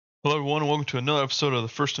Hello, everyone, and welcome to another episode of the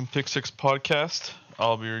First and Pick Six podcast.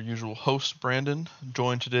 I'll be your usual host, Brandon,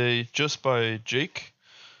 joined today just by Jake.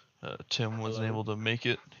 Tim wasn't Hello. able to make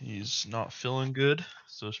it; he's not feeling good,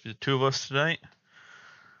 so it's be the two of us tonight.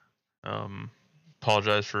 Um,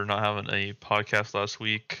 Apologize for not having a podcast last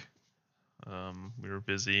week. We were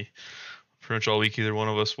busy pretty much all week. Either one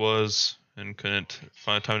of us was, and couldn't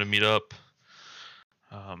find time to meet up.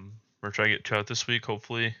 We're trying to get out this week,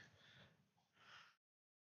 hopefully.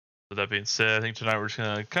 With that being said, I think tonight we're just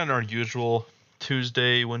gonna kind of our usual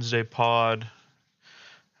Tuesday, Wednesday pod.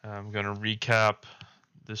 I'm gonna recap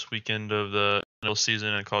this weekend of the NFL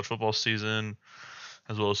season and college football season,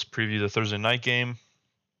 as well as preview the Thursday night game.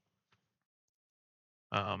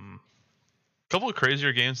 A couple of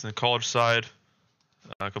crazier games in the college side,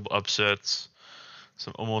 a couple upsets,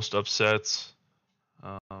 some almost upsets.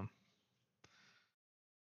 Um,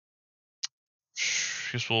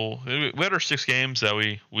 we had our 6 games that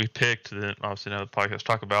we picked that obviously now the podcast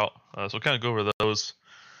talk about. So we'll kind of go over those.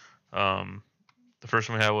 Um, the first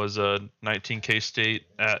one we had was 19 K State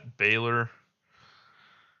at Baylor.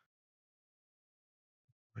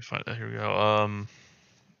 Let me find that. Here we go.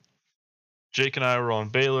 Jake and I were on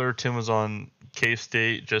Baylor. Tim was on K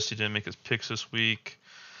State. Jesse didn't make his picks this week.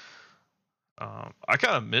 I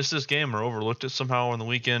kind of missed this game or overlooked it somehow on the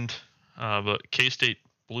weekend. But K State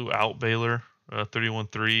blew out Baylor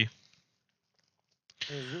 31-3. It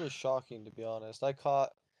was really shocking, to be honest. I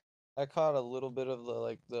caught a little bit of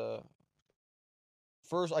the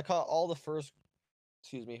first. I caught all the first.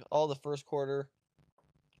 Excuse me, all the first quarter,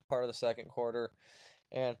 part of the second quarter,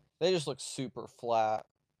 and they just looked super flat.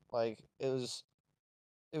 Like it was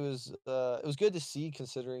good to see,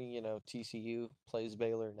 considering TCU plays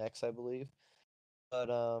Baylor next, I believe. But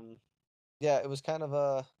yeah, it was kind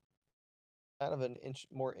of an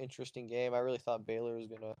more interesting game. I really thought Baylor was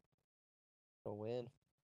gonna win.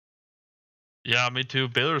 Yeah, me too.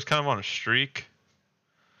 Baylor was kind of on a streak.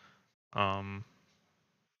 Um,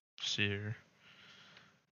 let's see here.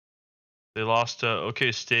 They lost to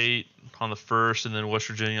OK State on the first, and then West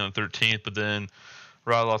Virginia on the 13th. But then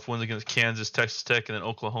rattled off wins against Kansas, Texas Tech, and then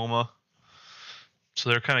Oklahoma. So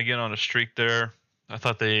they're kind of getting on a streak there. I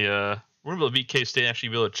thought they were able to beat K State, actually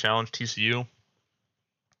be able to challenge TCU,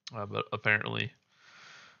 but apparently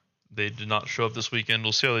they did not show up this weekend.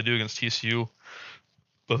 We'll see how they do against TCU.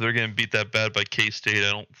 But if they're getting beat that bad by K State,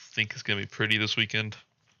 I don't think it's going to be pretty this weekend.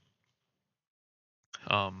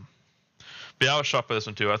 Um, but yeah, I was shocked by this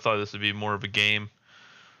one too. I thought this would be more of a game.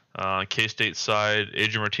 K State side,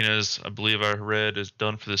 Adrian Martinez, I believe I read, is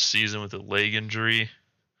done for the season with a leg injury.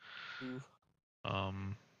 Ooh.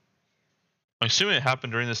 Um, I'm assuming it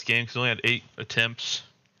happened during this game because he only had 8 attempts,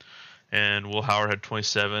 and Will Howard had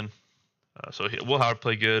 27. Will Howard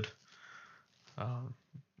played good. Um,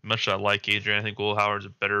 Much as I like Adrian, I think Will Howard's a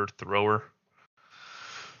better thrower.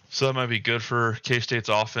 So that might be good for K State's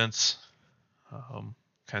offense. Kind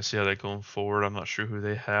of see how that going forward. I'm not sure who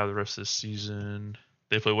they have the rest of the season.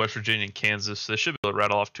 They play West Virginia and Kansas. So they should be able to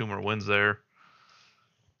rattle off 2 more wins there,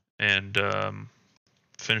 and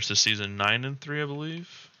finish the season 9-3, I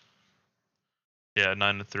believe. Yeah,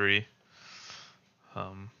 9-3.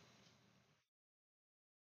 So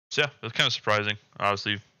yeah, it was kind of surprising.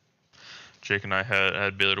 Obviously, Jake and I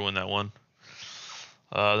had Baylor to win that one.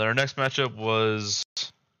 Then our next matchup was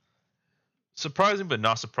surprising, but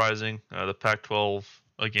not surprising. The Pac-12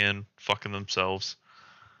 again fucking themselves.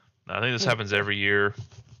 I think this happens every year.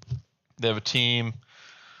 They have a team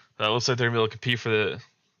that looks like they're gonna be able to compete for the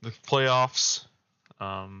playoffs.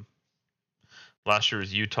 Um, Last year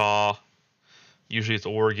was Utah. Usually it's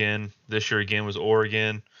Oregon. This year again was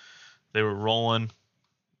Oregon. They were rolling,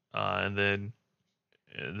 and then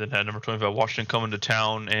had number 25 Washington come into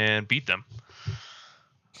town and beat them.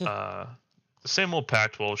 Uh, the same old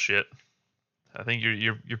Pac-12 shit. I think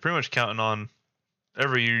you're pretty much counting on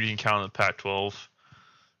every year you can count on the Pac-12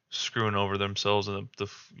 screwing over themselves in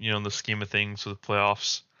in the scheme of things with the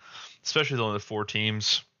playoffs, especially the only 4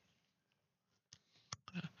 teams.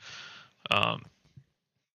 Um,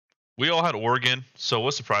 we all had Oregon, so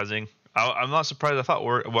what's surprising? I'm not surprised. I thought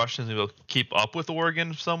Washington was able to keep up with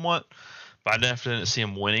Oregon somewhat, but I definitely didn't see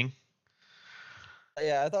them winning.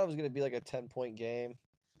 Yeah, I thought it was gonna be like a 10-point game.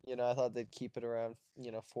 I thought they'd keep it around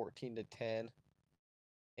 14-10,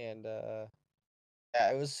 and yeah,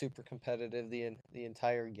 it was super competitive the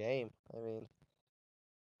entire game. I mean,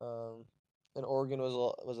 um, and Oregon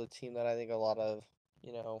was a team that I think a lot of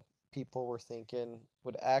you know people were thinking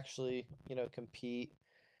would actually compete.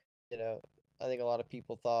 You know, I think a lot of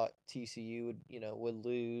people thought TCU would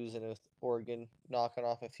lose, and with Oregon knocking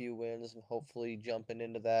off a few wins and hopefully jumping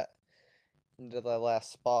into that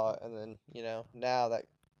last spot, and then now that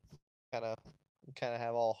kind of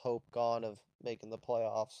have all hope gone of making the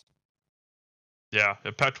playoffs. Yeah,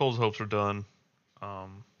 Pac-12's hopes are done.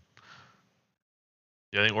 Um,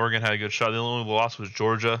 yeah, I think Oregon had a good shot. The only loss was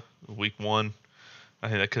Georgia, week 1. I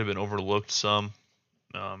think that could have been overlooked some.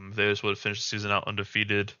 If they just would have finished the season out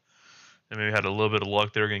undefeated, and maybe had a little bit of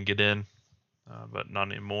luck, they were going to get in, but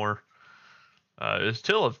not anymore. It's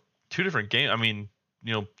still two different games. I mean,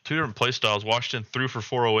 two different play styles. Washington threw for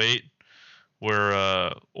 408,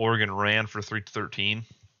 where Oregon ran for 313.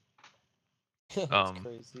 That's Um,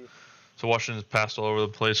 crazy. so Washington passed all over the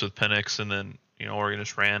place with Penix, and then Oregon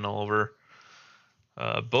just ran all over.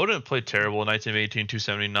 Bo didn't play terrible. 1918,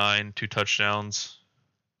 279, 2 touchdowns.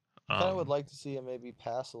 Kind of would Um, like to see him maybe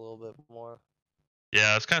pass a little bit more.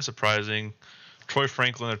 yeah, it's kind of surprising. Troy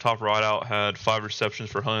Franklin, their top wideout, had 5 receptions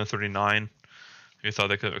for 139. You thought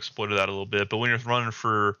they could have exploited that a little bit, but when you're running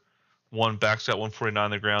for one back's got 149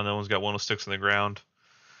 on the ground, the other one's got 106 on the ground.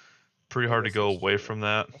 Pretty I hard to guess go that's away true. from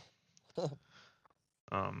that.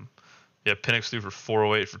 Um, yeah, Penix threw for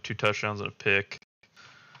 408 for 2 touchdowns and a pick.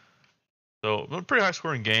 So a pretty high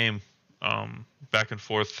scoring game. Back and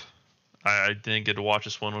forth. I didn't get to watch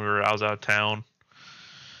this one when I was out of town.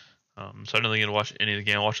 So I didn't get to watch any of the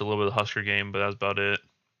game. I watched a little bit of the Husker game, but that's about it.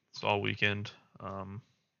 It's all weekend. But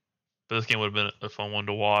this game would have been a fun one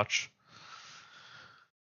to watch.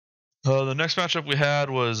 The next matchup we had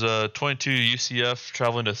was 22 UCF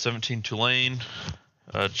traveling to 17 Tulane.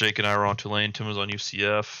 Jake and I were on Tulane. Tim was on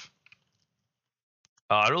UCF.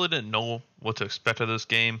 I really didn't know what to expect of this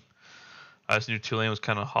game. I just knew Tulane was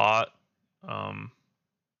kind of hot. Um,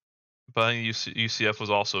 but I think UCF was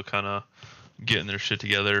also kind of getting their shit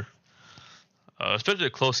together. Especially a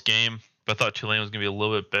close game, but I thought Tulane was going to be a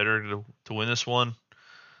little bit better to win this one.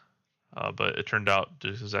 But it turned out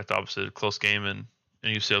just the exact opposite. A close game, and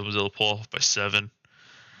UCF was able to pull off by 7.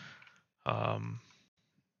 Um,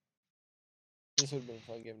 This would have been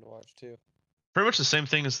a fun game to watch too. Pretty much the same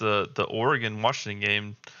thing as the Oregon Washington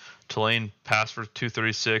game. Tulane passed for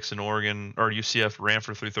 236, and UCF ran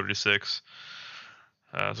for 336.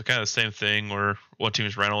 So kind of the same thing where one team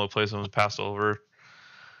just ran all over the place and was passed over.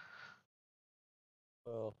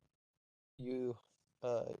 Well, you,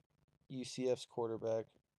 uh, UCF's quarterback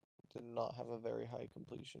did not have a very high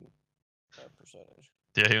completion percentage.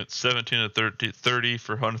 Yeah, he went 17 to 30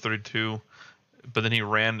 for 132, but then he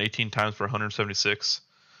ran 18 times for 176,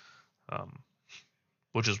 um,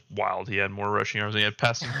 which is wild. He had more rushing yards than he had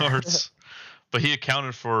passing yards, but he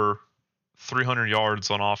accounted for 300 yards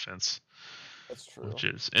on offense, That's true. which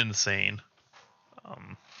is insane.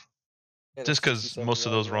 Um, He had a just because 67 most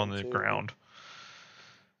of yard those were on run the too. ground.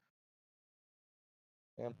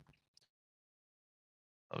 Yeah.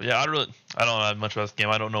 Yeah, I don't know much about this game.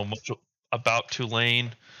 I don't know much about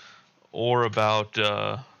Tulane or about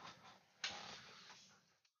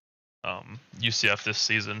UCF this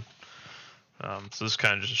season. So this is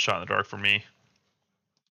kind of just a shot in the dark for me.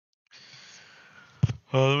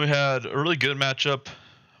 Then we had a really good matchup.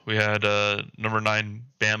 We had number 9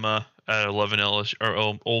 Bama at 11 LSU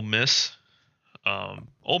or Ole Miss.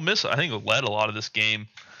 Ole Miss, I think, led a lot of this game.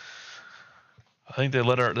 I think they're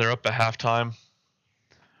up at halftime.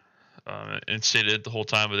 And stayed it the whole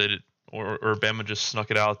time, but they did, or Bama just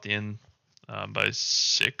snuck it out at the end by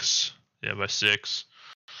 6. Yeah, by 6.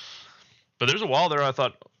 But there's a while there I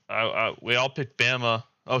thought we all picked Bama.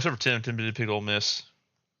 Oh, except for Tim. Tim did pick Ole Miss.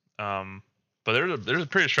 But there's a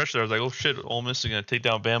pretty stretch there. I was like, oh shit, Ole Miss is gonna take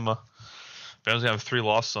down Bama. Bama's gonna have 3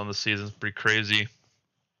 losses on the season. It's pretty crazy.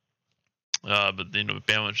 But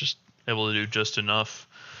Bama was just able to do just enough.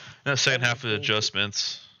 In the second half of the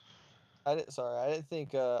adjustments. I didn't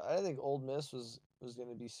think Ole Miss was going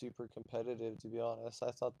to be super competitive, to be honest.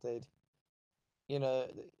 I thought they'd,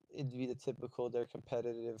 it'd be the typical they're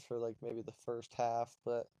competitive for like maybe the first half,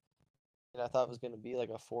 but I thought it was going to be like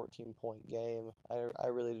a 14-point game. I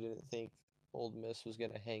really didn't think Ole Miss was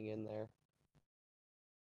going to hang in there.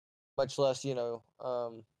 Much less, lead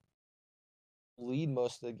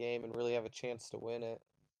most of the game and really have a chance to win it.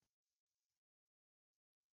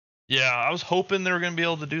 Yeah, I was hoping they were going to be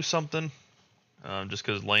able to do something, just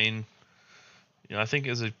because Lane, I think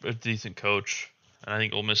is a decent coach, and I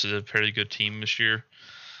think Ole Miss is a pretty good team this year.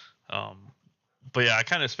 But yeah, I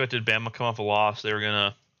kind of expected Bama to come off a loss. They were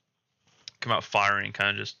gonna come out firing,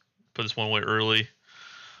 kind of just put this one away early.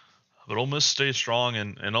 But Ole Miss stayed strong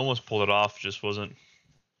and almost pulled it off. Just wasn't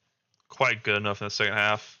quite good enough in the second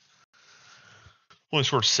half. Only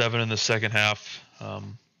scored 7 in the second half.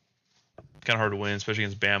 Kind of hard to win, especially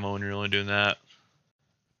against Bama when you're only doing that.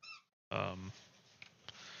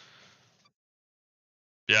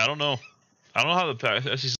 Yeah, I don't know. I don't know how the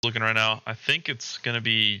SEC is looking right now. I think it's going to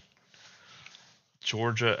be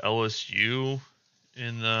Georgia LSU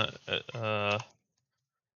in the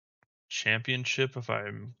championship, if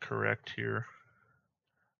I'm correct here.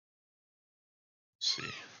 Let's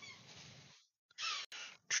see.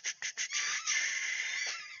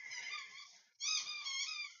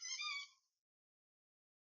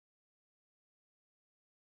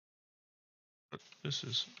 This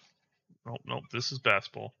is nope. This is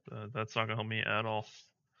basketball. That's not gonna help me at all.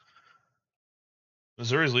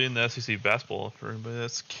 Missouri's leading the SEC basketball for anybody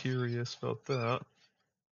that's curious about that.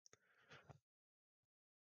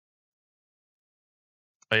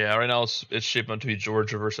 But yeah, right now it's shaping up to be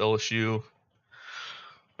Georgia versus LSU.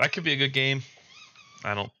 That could be a good game.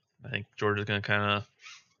 I think Georgia's gonna kind of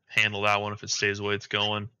handle that one if it stays the way it's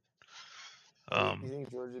going. You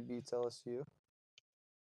think Georgia beats LSU?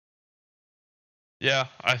 Yeah,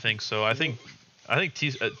 I think so. I You think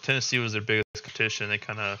Tennessee was their biggest competition. They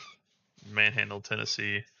kind of manhandled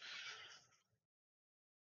Tennessee.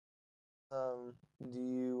 Do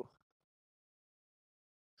you?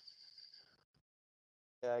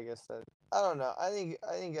 Yeah, I guess that. I don't know. I think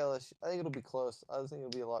LSU. I think it'll be close. I think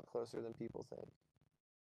it'll be a lot closer than people think.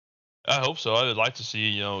 I hope so. I would like to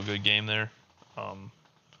see a good game there.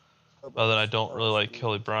 Hope Other than I don't really like LSU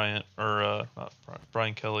Kelly Bryant or not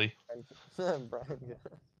Brian Kelly. wins. Brian.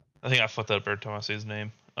 I think I fucked that up every time I say his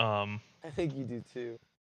name. I think you do too.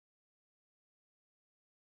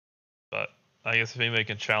 But I guess if anybody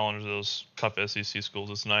can challenge those tough SEC schools,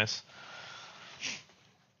 it's nice.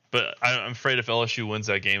 But I'm afraid if LSU wins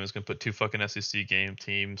that game, it's gonna put two fucking SEC game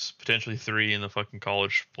teams, potentially three in the fucking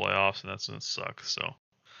college playoffs, and that's gonna suck. So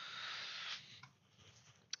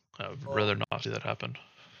I would rather not see that happen.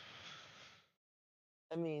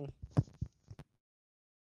 I mean,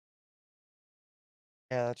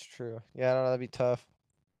 yeah, that's true. Yeah, I don't know. That'd be tough.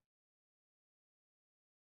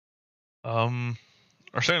 Our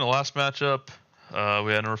second to last matchup,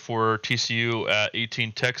 we had number 4 TCU at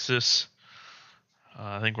 18 Texas.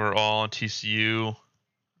 I think we're all on TCU.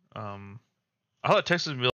 I thought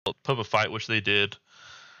Texas would be able to put up a fight, which they did.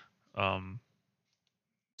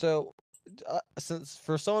 So, since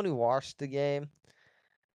for someone who watched the game,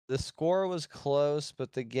 the score was close,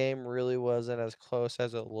 but the game really wasn't as close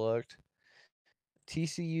as it looked.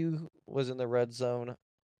 TCU was in the red zone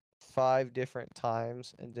 5 different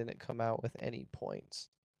times and didn't come out with any points.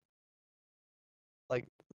 Like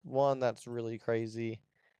one that's really crazy.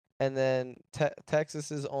 And then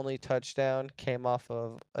Texas's only touchdown came off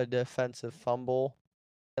of a defensive fumble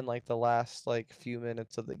in like the last like few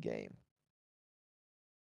minutes of the game.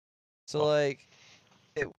 So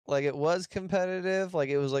it was competitive, like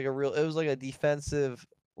it was like a defensive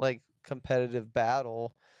like competitive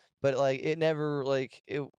battle, but like it never like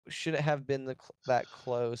it shouldn't have been that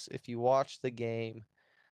close. If you watch the game,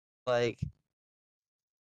 like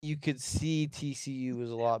you could see TCU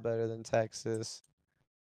was a lot better than Texas.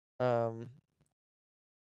 Um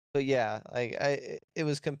but yeah, like it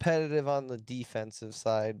was competitive on the defensive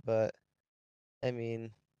side, but I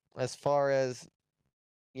mean, as far as,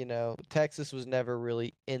 Texas was never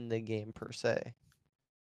really in the game per se.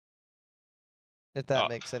 If that uh,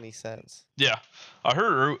 makes any sense. yeah, I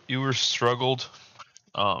heard you were struggled,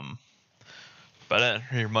 um, but I didn't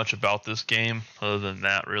hear much about this game other than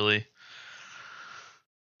that. Really,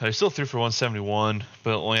 I still threw for 171,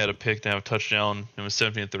 but only had a pick and a touchdown. It was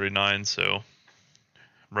 17-39, so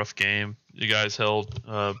rough game. You guys held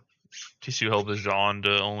TCU held Dijon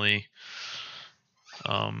to only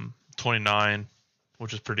 29,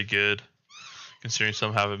 which is pretty good considering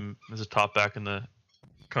some have him as a top back in the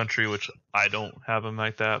country, which I don't have him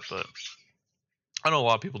like that, but I know a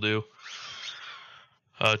lot of people do.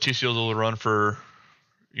 TCU was able to run for,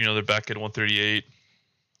 they're back at 138,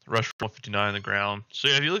 rush for 159 on the ground. So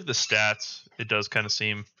yeah, if you look at the stats, it does kind of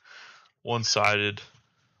seem one-sided.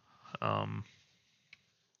 Um,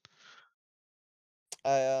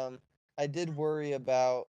 I did worry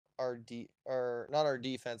about or not our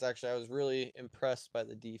defense. Actually, I was really impressed by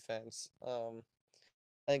the defense. I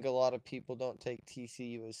think a lot of people don't take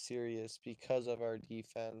TCU as serious because of our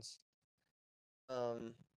defense.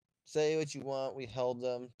 Um, say what you want, we held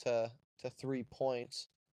them to 3 points.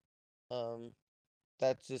 Um,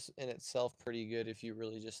 that's just in itself pretty good if you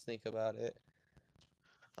really just think about it.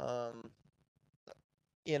 Um,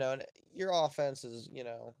 and your offense is,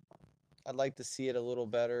 I'd like to see it a little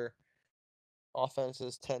better.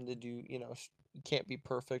 Offenses tend to do, you can't be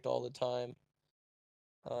perfect all the time.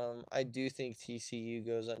 I do think TCU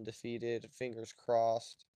goes undefeated. Fingers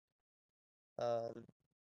crossed.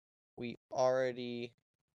 We already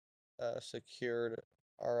secured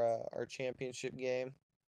our championship game.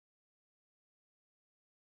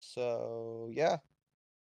 So yeah,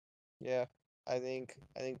 yeah. I think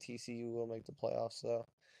TCU will make the playoffs though.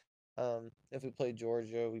 If we play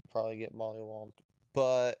Georgia, we probably get mollywomped,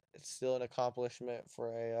 but it's still an accomplishment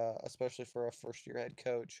for especially for a first-year head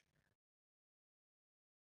coach.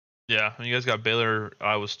 Yeah, and you guys got Baylor,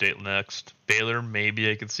 Iowa State next. Baylor, maybe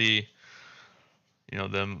I could see,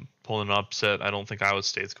 them pulling an upset. I don't think Iowa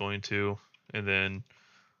State's going to, and then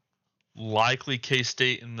likely K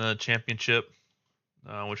State in the championship,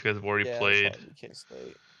 which you guys have already Yeah, it'll played, probably be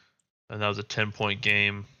K-State. and that was a 10-point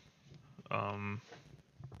game. Um,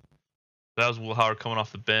 that was Will Howard coming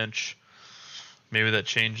off the bench. Maybe that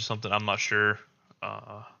changed something. I'm not sure.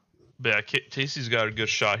 But yeah, Casey's got a good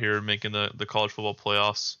shot here making the college football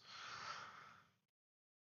playoffs.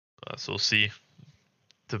 So we'll see.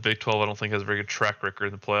 The Big 12, I don't think has a very good track record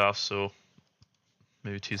in the playoffs, so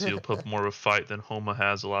maybe TCU will put up more of a fight than Homa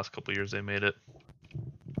has the last couple of years they made it.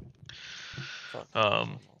 Fuck Um,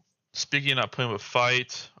 Oklahoma. Speaking of not putting up a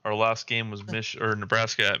fight, our last game was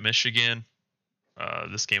Nebraska at Michigan.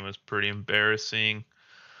 This game was pretty embarrassing.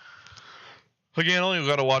 Again, only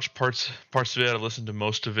got to watch parts of it. I listened to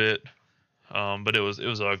most of it, but it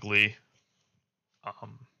was ugly.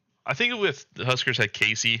 Um, I think with the Huskers had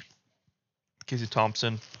Casey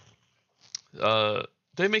Thompson. Uh,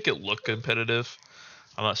 they make it look competitive.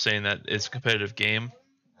 I'm not saying that it's a competitive game,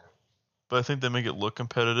 but I think they make it look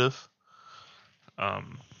competitive.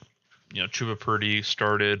 Um, Chuba Purdy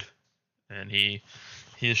started, and he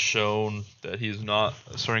has shown that he's not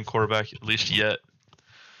a starting quarterback at least yet.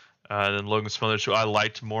 Then Logan Smothers, who I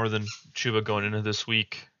liked more than Chuba going into this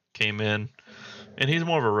week, came in, and he's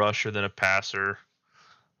more of a rusher than a passer.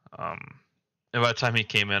 And by the time he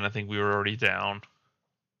came in, I think we were already down.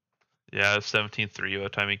 Yeah, 17-3 by the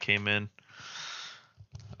time he came in.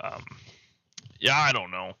 Um, yeah, I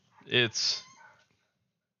don't know. It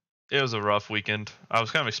was a rough weekend. I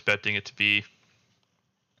was kind of expecting it to be.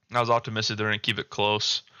 I was optimistic they're going to keep it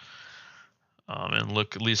close and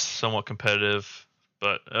look at least somewhat competitive,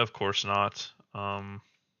 but of course not. Yeah,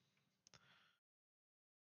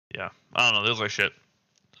 I don't know. They look like shit.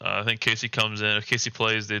 I think Casey comes in. If Casey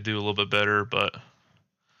plays, they do a little bit better, but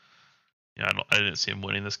yeah, I didn't see him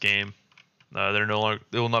winning this game. They're no longer.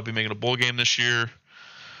 They will not be making a bowl game this year.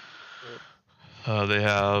 Yep. They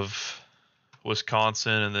have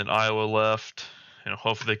Wisconsin and then Iowa left.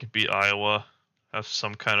 Hopefully they can beat Iowa, have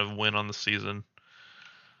some kind of win on the season.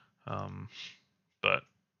 But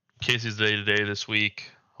Casey's day to day this week.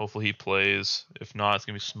 Hopefully he plays. If not, it's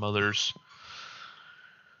gonna be Smothers.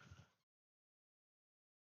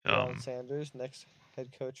 Deion Um, Sanders, next head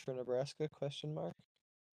coach for Nebraska? Question mark.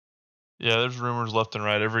 yeah, there's rumors left and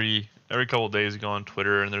right. Every couple of days you go on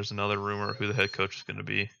Twitter and there's another rumor who the head coach is going to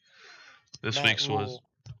be. This Matt week's was Rule.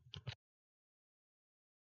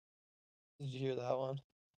 Did you hear that one?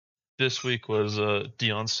 this week was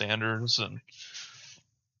Deion Sanders and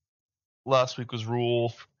last week was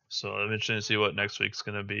Rule. So I'm interested to see what next week's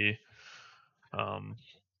going to be. Um,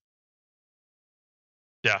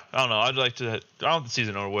 yeah, I don't know. I'd like to. I want the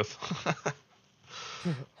season over with.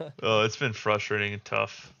 It's been frustrating and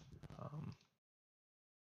tough.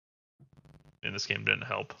 And this game didn't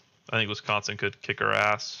help. I think Wisconsin could kick our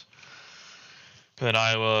ass. And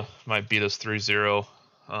Iowa might beat us 3-0.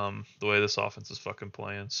 The way this offense is fucking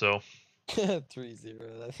playing. So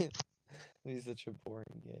 3-0. That'd be such a boring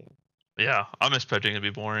game. yeah, I'm expecting it to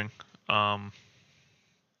be boring. Yeah,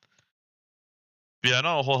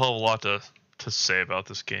 not a whole hell of a lot to say about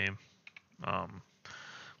this game.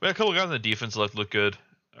 We had a couple guys on the defense that look good.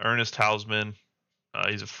 Ernest Hausman,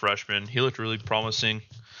 he's a freshman. He looked really promising.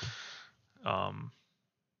 And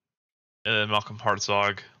then Malcolm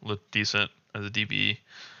Hartzog looked decent as a DB.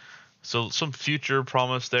 So some future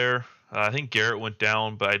promise there. I think Garrett went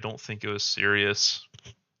down, but I don't think it was serious.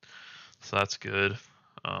 So that's good.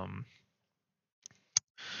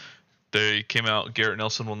 They came out. Garrett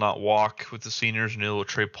Nelson will not walk with the seniors, and with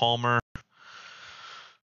Trey Palmer.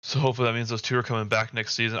 So hopefully that means those two are coming back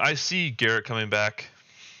next season. I see Garrett coming back.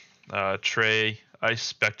 Trey, I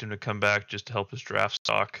expect him to come back just to help his draft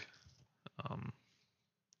stock.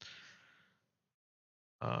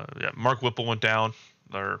 Yeah, Mark Whipple went down.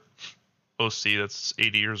 Our OC, that's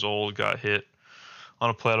 80 years old, got hit on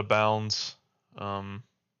a play out of bounds, and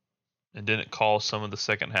didn't call some of the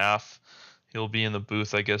second half. He'll be in the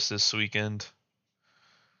booth, I guess, this weekend.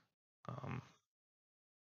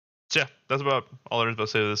 So yeah, that's about all there is about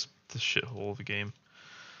to say this shithole of a game.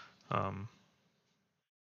 Corum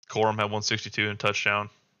had 162 and touchdown.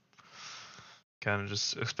 Kind of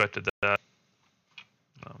just expected that.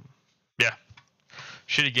 Yeah,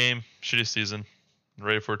 shitty game, shitty season.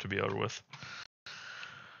 Ready for it to be over with.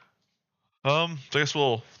 So I guess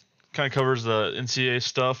we'll kind of covers the NCAA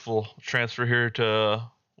stuff. We'll transfer here to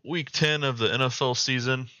week 10 of the NFL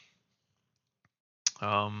season.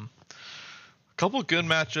 A couple of good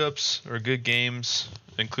matchups or good games,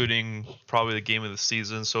 including probably the game of the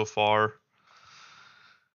season so far.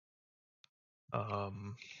 I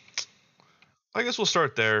guess we'll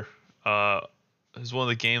start there. It's one of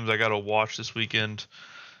the games I got to watch this weekend.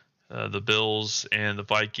 The Bills and the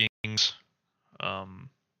Vikings.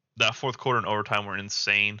 That fourth quarter and overtime were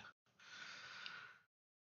insane.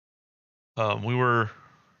 We were,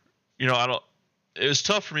 I don't. It was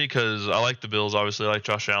tough for me because I like the Bills. Obviously, I like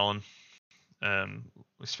Josh Allen, and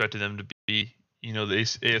expected them to be, the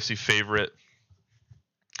AFC favorite.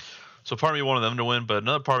 So part of me wanted them to win, but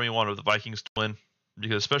another part of me wanted the Vikings to win,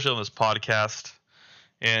 because especially on this podcast,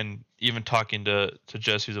 and even talking to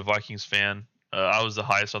Jess, who's a Vikings fan, I was the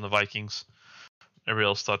highest on the Vikings. Everybody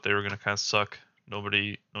else thought they were going to kind of suck.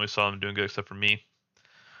 Nobody saw them doing good except for me.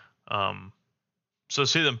 So to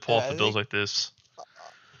see them pull off the Bills like this,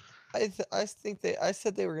 I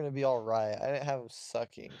said they were going to be all right. I didn't have them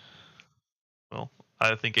sucking. Well,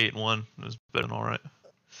 I think 8-1 is better than all right.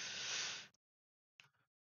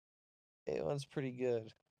 8-1's pretty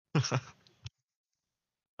good.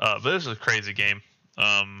 But this is a crazy game.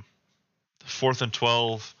 4th and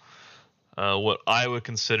 12. What I would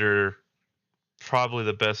consider probably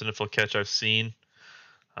the best NFL catch I've seen.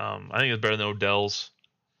 I think it's better than Odell's.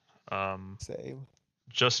 Same.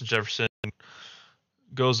 Justin Jefferson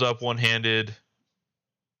goes up one-handed,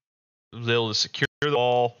 was able to secure the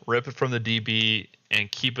ball, rip it from the DB,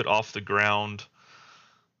 and keep it off the ground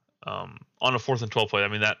on a 4th and 12 play. I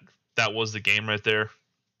mean, that was the game right there.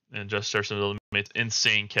 And Justin Jefferson made an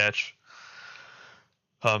insane catch.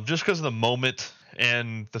 Just because of the moment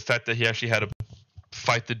and the fact that he actually had to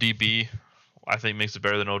fight the DB, I think makes it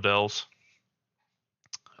better than Odell's.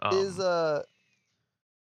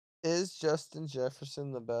 Is Justin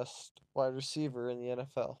Jefferson the best wide receiver in the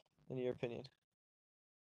NFL, in your opinion?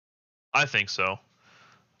 I think so.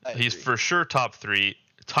 He's agree. for sure top 3.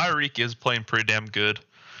 Tyreek is playing pretty damn good,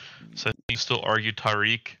 so I think you still argue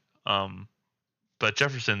Tyreek. But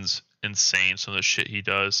Jefferson's insane, some of the shit he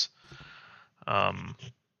does.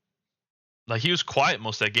 Like, he was quiet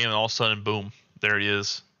most of that game, and all of a sudden, boom, there he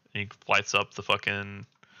is. And he lights up the fucking...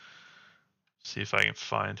 See if I can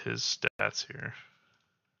find his stats here.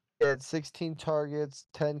 He had 16 targets,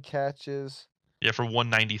 10 catches. Yeah, for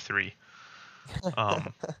 193.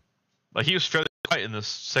 Like, he was fairly quiet in the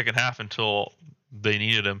second half until they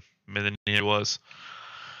needed him, and then it was.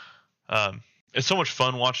 It's so much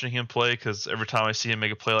fun watching him play, because every time I see him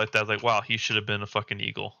make a play like that, I was like, wow, he should have been a fucking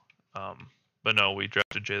Eagle. But no, we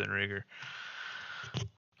drafted Jalen Reagor.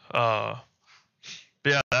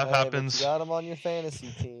 But yeah, that happens. But you got him on your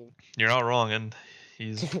fantasy team. You're not wrong, and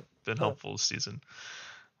he's been helpful this season.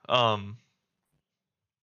 That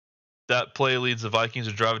play leads the Vikings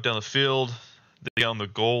to drive it down the field. They get on the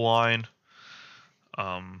goal line.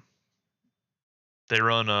 They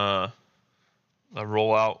run a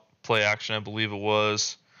rollout play action, I believe it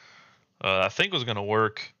was. I think it was going to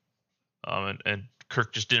work. And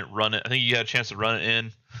Kirk just didn't run it. I think he had a chance to run it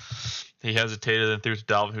in. He hesitated and threw it to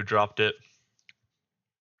Dalvin, who dropped it.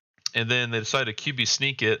 And then they decided to QB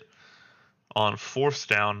sneak it on 4th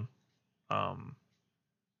down. And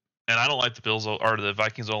I don't like the Bills or the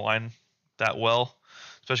Vikings O-line that well,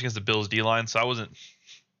 especially against the Bills D-line. So I wasn't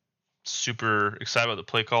super excited about the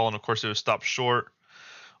play call. And of course, it was stopped short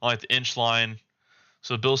on like the inch line.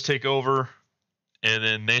 So the Bills take over, and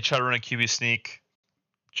then they try to run a QB sneak.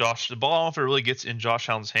 The ball, I don't know if it really gets in Josh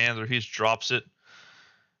Allen's hands or he just drops it.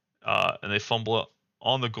 And they fumble it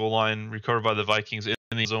on the goal line, recovered by the Vikings in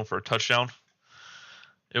the zone for a touchdown.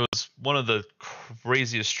 It was one of the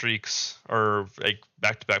craziest streaks or like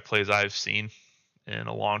back-to-back plays I've seen in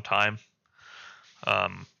a long time.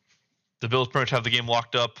 The Bills pretty much have the game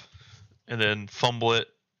locked up, and then fumble it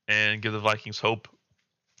and give the Vikings hope,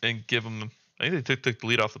 and give them. I think they took the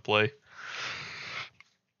lead off the play,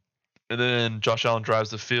 and then Josh Allen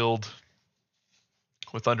drives the field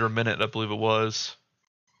with under a minute, I believe it was,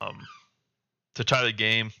 to tie the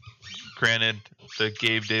game. Granted, the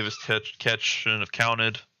Gabe Davis catch shouldn't have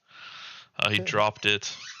counted. He dropped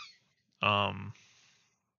it. But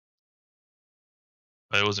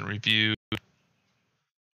it wasn't reviewed.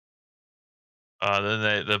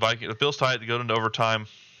 Then the Bills tie it to go into overtime.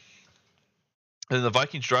 And then the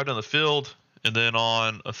Vikings drive down the field, and then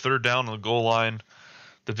on a 3rd down on the goal line,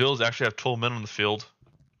 the Bills actually have 12 men on the field.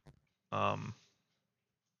 Refs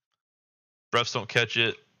don't catch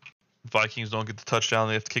it. Vikings don't get the touchdown.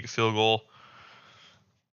 They have to kick a field goal,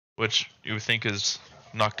 which you would think is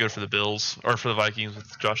not good for the Bills or for the Vikings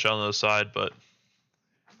with Josh Allen on the other side. But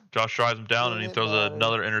Josh drives him down and he Didn't throws matter.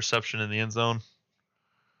 another interception in the end zone.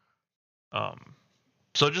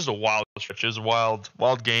 So just a wild stretch. It was a wild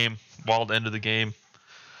game, wild end of the game.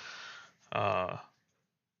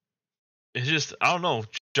 It's just I don't know.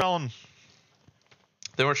 John,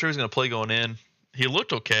 they weren't sure he was going to play going in. He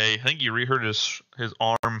looked okay. I think he rehurt his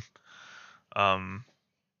arm on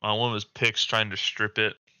one of his picks trying to strip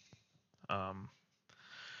it.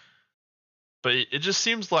 But it just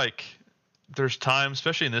seems like there's times,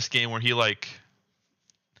 especially in this game, where he like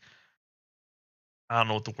I don't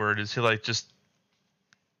know what the word is.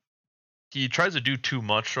 He tries to do too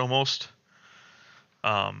much almost,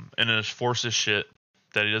 and then just forces shit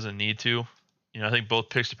that he doesn't need to. I think both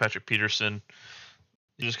picks to Patrick Peterson,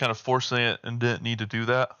 he just kind of forcing it and didn't need to do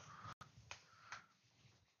that,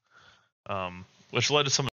 which led to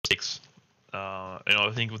some mistakes.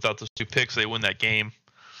 I think without those two picks, they win that game.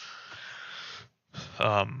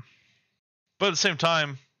 But at the same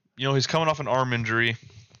time, he's coming off an arm injury,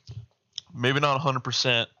 maybe not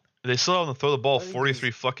 100%. They still have him throw the ball I think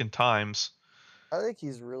 43 fucking times. I think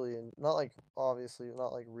he's really not like obviously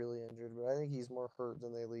not like really injured, but I think he's more hurt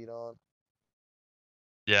than they lead on.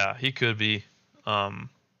 Yeah, he could be. But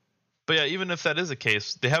yeah, even if that is the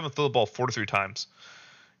case, they haven't thrown the ball 43 times.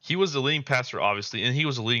 He was the leading passer, obviously, and he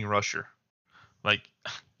was the leading rusher. Like,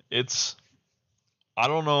 I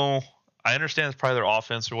don't know. I understand it's probably their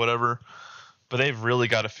offense or whatever, but they've really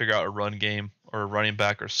got to figure out a run game or a running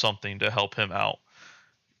back or something to help him out.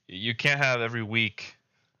 You can't have every week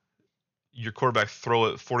your quarterback throw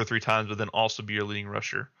it 43 times, but then also be your leading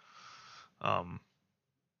rusher.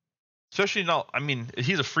 Especially not. I mean,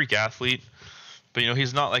 he's a freak athlete, but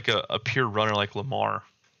he's not like a pure runner like Lamar.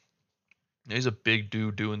 He's a big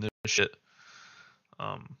dude doing this shit.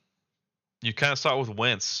 You kind of saw it with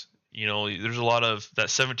Wentz. There's a lot of that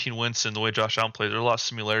 17 Wentz and the way Josh Allen plays. There's a lot of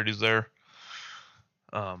similarities there.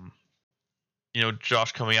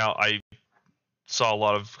 Josh coming out, I saw a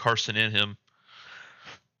lot of Carson in him.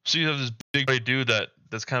 So you have this big dude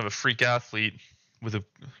that's kind of a freak athlete with a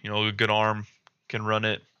good arm, can run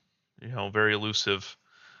it, very elusive.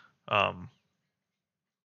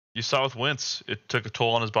 You saw with Wentz, it took a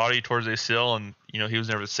toll on his body towards ACL, and he was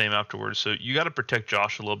never the same afterwards. So you got to protect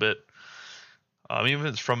Josh a little bit, even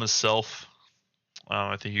if it's from himself.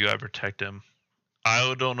 I think you got to protect him.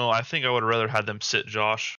 I don't know. I think I would have rather had them sit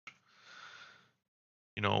Josh,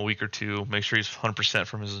 a week or two, make sure he's 100%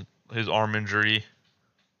 from his arm injury,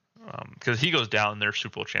 because he goes down, their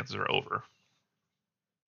Super Bowl chances are over.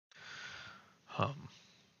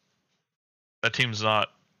 That team's not.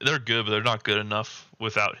 They're good, but they're not good enough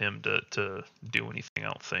without him to do anything. I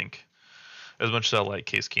don't think. As much as I like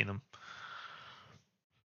Case Keenum.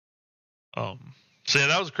 So yeah,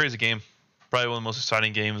 that was a crazy game. Probably one of the most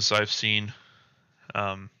exciting games I've seen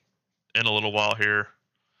in a little while here.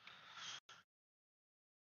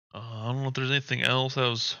 I don't know if there's anything else.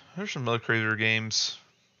 There's some other crazier games.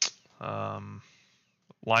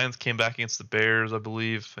 Lions came back against the Bears, I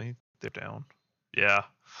believe. I think they're down. Yeah.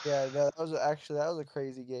 Yeah, no, that was a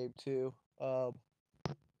crazy game too.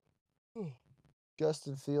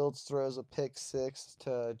 Justin Fields throws a pick six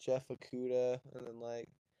to Jeff Okudah, and then I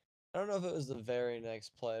don't know if it was the very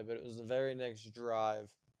next play, but it was the very next drive.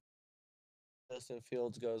 Justin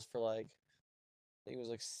Fields goes for I think it was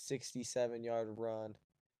 67-yard run,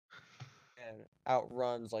 and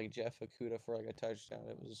outruns Jeff Okudah for a touchdown.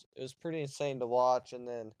 It was pretty insane to watch, and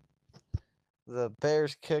then the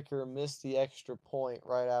Bears kicker missed the extra point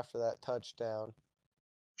right after that touchdown.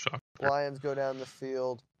 Shocker. Lions go down the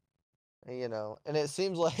field, and it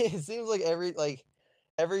seems like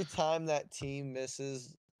every time that team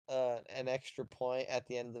misses an extra point at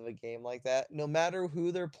the end of a game like that, no matter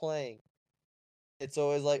who they're playing, it's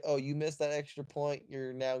always oh, you missed that extra point,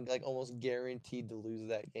 you're now almost guaranteed to lose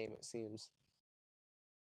that game, it seems.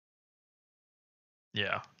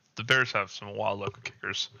 Yeah, the Bears have some wild local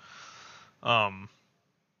kickers.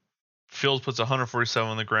 Fields puts 147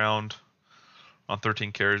 on the ground on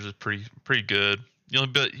 13 carries, is pretty good.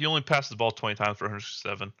 He only passed the ball 20 times for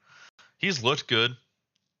 167. He's looked good,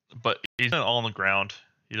 but he's not all on the ground.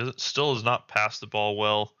 He still does not pass the ball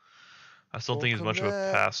well. I still think he's much of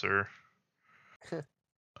a passer.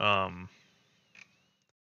 Yeah,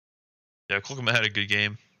 Cole Kmet had a good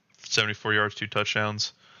game. 74 yards, 2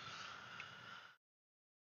 touchdowns.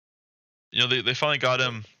 They finally got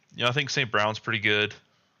him. I think St. Brown's pretty good.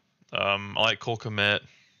 I like Cole Kmet,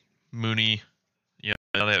 Mooney.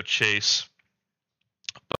 Now they have Chase.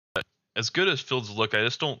 But as good as Fields look, I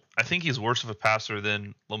think he's worse of a passer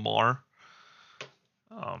than Lamar.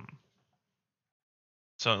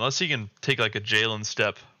 So unless he can take a Jalen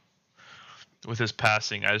step with his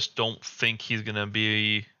passing, I just don't think he's gonna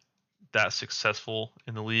be that successful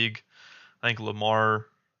in the league. I think Lamar,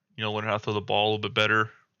 learned how to throw the ball a little bit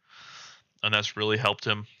better, and that's really helped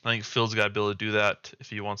him. I think Phil's got to be able to do that if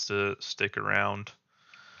he wants to stick around.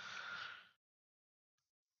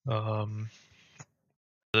 The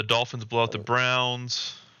Dolphins blow out the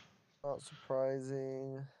Browns. Not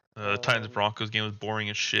surprising. Titans Broncos game was boring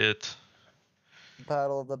as shit.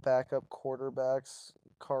 Battle of the backup quarterbacks,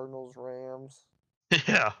 Cardinals Rams.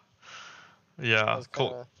 Yeah. Yeah. That was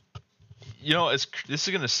kind of. This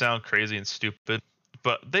is gonna sound crazy and stupid,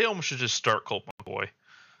 but they almost should just start Colt McCoy.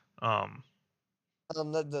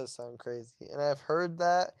 That does sound crazy, and I've heard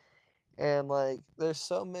that, and like, there's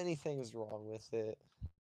so many things wrong with it.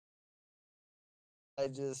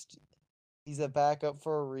 He's a backup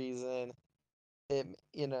for a reason.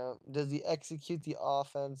 Does he execute the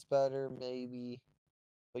offense better? Maybe,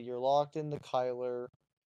 but you're locked into Kyler.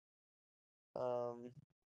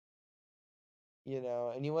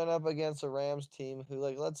 And you went up against a Rams team who,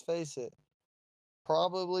 like, let's face it,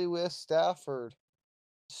 probably with Stafford,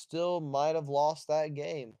 still might have lost that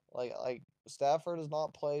game. Like Stafford has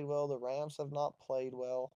not played well. The Rams have not played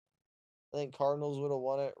well. I think Cardinals would have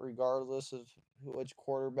won it regardless of which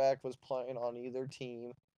quarterback was playing on either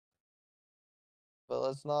team. But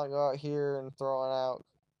let's not go out here and throwing out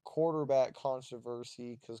quarterback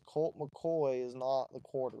controversy because Colt McCoy is not the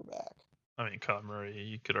quarterback. I mean, Kyler Murray,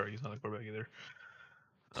 you could argue he's not a quarterback either.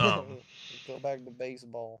 Go back to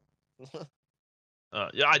baseball.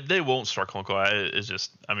 Yeah, they won't start Colt McCoy. It's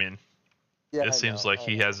just, I mean, Yeah, it seems like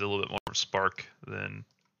he has a little bit more spark than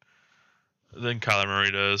Kyler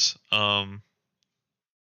Murray does.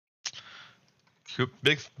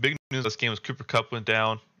 Big news this game was Cooper Kupp went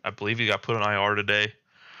down. I believe he got put on IR today,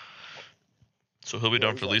 so he'll be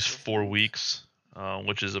done for at least 4 weeks,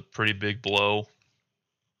 which is a pretty big blow.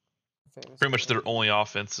 Pretty much their only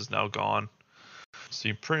offense is now gone. So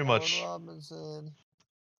you pretty much Robinson.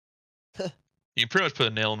 you pretty much put a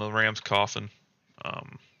nail in the Rams' coffin.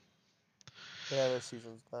 Yeah, this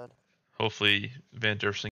season's done. Hopefully Van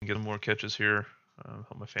Der can get more catches here.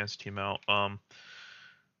 Help my fantasy team out.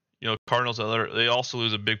 Cardinals, they also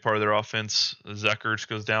lose a big part of their offense. Zach Ertz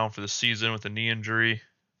goes down for the season with a knee injury.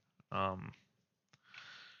 I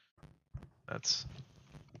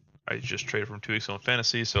just traded from 2 weeks on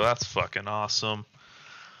fantasy, so that's fucking awesome.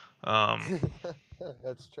 That's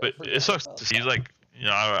true. But it sucks to see. He's like,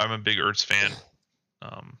 I'm a big Ertz fan.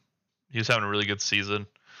 He was having a really good season,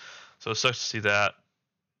 so it sucks to see that.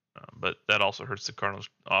 But that also hurts the Cardinals'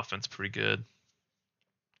 offense pretty good.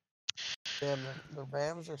 Damn, the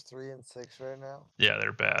Rams are 3-6 right now. Yeah,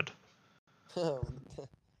 they're bad.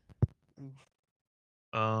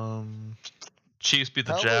 Chiefs beat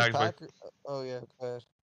the Jags Oh yeah, go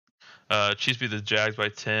ahead. Chiefs beat the Jags by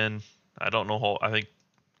 10. I don't know how. I think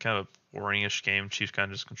kind of a boring-ish game. Chiefs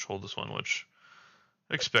kind of just controlled this one, which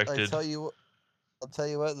expected. I'll tell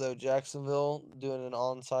you what though, Jacksonville doing an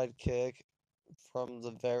onside kick from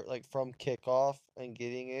from kickoff and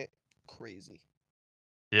getting it, crazy.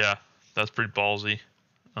 Yeah, that's pretty ballsy.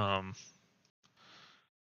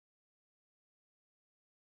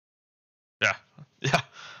 Yeah.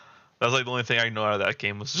 That's like the only thing I know out of that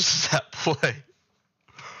game was just that play.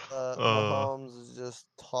 Mahomes is just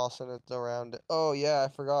tossing it around. Oh yeah, I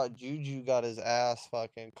forgot. Juju got his ass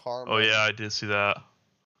fucking karma. Oh yeah, I did see that.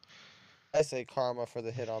 I say karma for the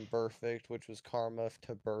hit on Perfect, which was karma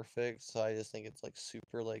to Perfect. So I just think it's like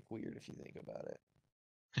super like weird if you think about it.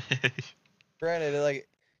 Granted, like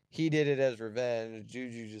he did it as revenge.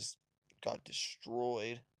 Juju just got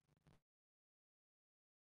destroyed.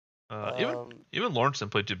 Even Lawrence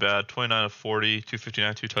didn't play too bad. 29 of 40,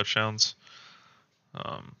 259, 2 touchdowns.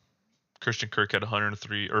 Christian Kirk had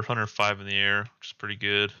 103 or 105 in the air, which is pretty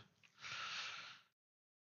good.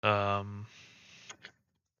 Had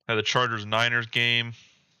the Chargers-Niners game.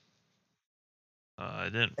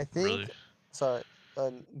 Sorry,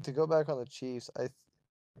 to go back on the Chiefs,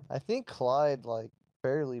 I think Clyde like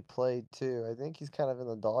barely played too. I think he's kind of in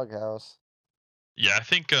the doghouse. Yeah, I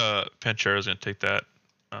think Panchero's gonna take that.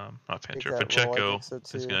 Not Panchero, Pacheco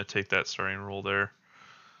is gonna take that starting role there.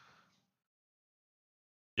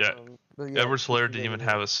 Yeah, Edwards-Helaire didn't even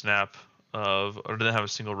have a snap or didn't have a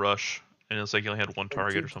single rush, and it's like he only had one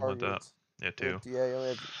target or something like that. Yeah, 2. Yeah, he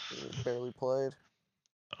only barely played.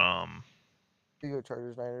 You go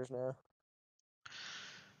Chargers Niners now.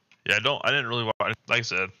 Yeah, I didn't really watch. Like I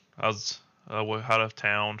said, I was out of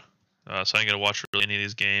town, so I didn't get to watch really any of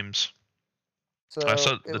these games. So I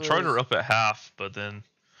saw the Chargers were up at half, but then it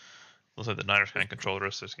looks like the Niners kind of control the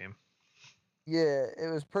rest of this game. Yeah,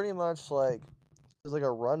 it was pretty much like it was like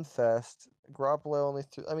a run fest. Garoppolo only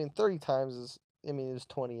threw. 30 times it was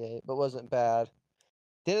 28, but wasn't bad.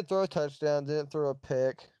 Didn't throw a touchdown, didn't throw a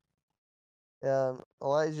pick.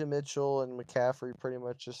 Elijah Mitchell and McCaffrey pretty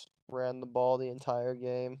much just ran the ball the entire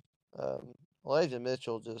game. Um, Elijah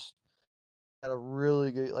Mitchell just had a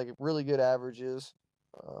really good averages.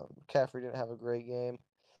 McCaffrey didn't have a great game,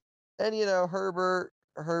 and Herbert,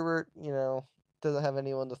 doesn't have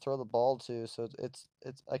anyone to throw the ball to, so it's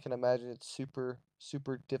I can imagine it's super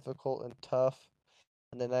difficult and tough.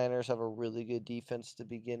 And the Niners have a really good defense to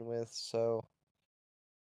begin with, so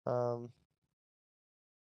um,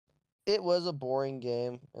 it was a boring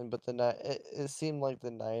game, but it seemed like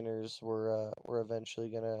the Niners were eventually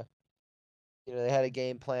gonna, they had a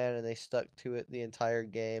game plan and they stuck to it the entire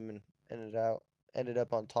game and ended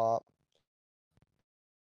up on top.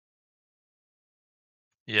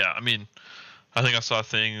 Yeah, I mean, I think I saw a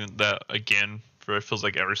thing that again, for it feels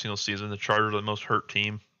like every single season, the Chargers are the most hurt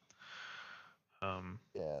team.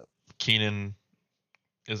 Yeah, Keenan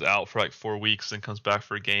is out for like 4 weeks, then comes back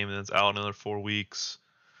for a game, and then it's out another 4 weeks.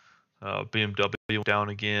 BMW down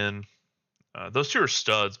again. Those two are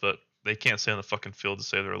studs, but they can't stay on the fucking field to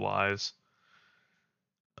save their lives.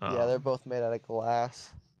 yeah, they're Um, both made out of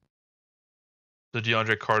glass. so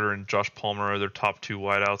DeAndre Carter and Josh Palmer are their top two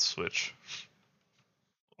wideouts, which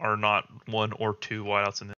are not one or two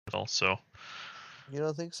wideouts in the NFL. So You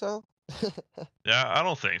don't think so? yeah, I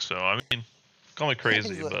don't think so. I mean, call me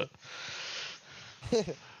crazy, but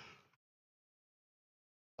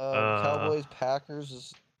uh, Cowboys Packers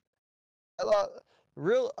is I thought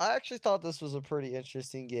real I actually thought this was a pretty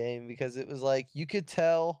interesting game because it was like you could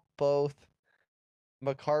tell both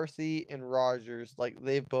McCarthy and Rogers like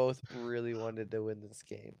they both really wanted to win this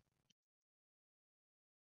game.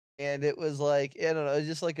 And it was like, I don't know, it was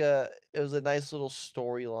just like it was a nice little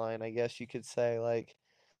storyline, I guess you could say. Like,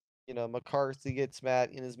 McCarthy gets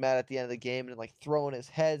mad and is mad at the end of the game and like throwing his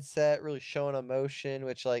headset, really showing emotion,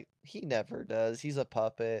 which like he never does. He's a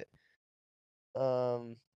puppet.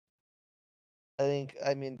 Um, I think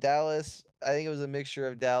it was a mixture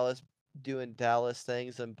of Dallas doing Dallas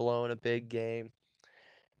things and blowing a big game.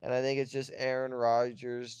 And I think it's just Aaron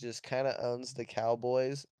Rodgers just kind of owns the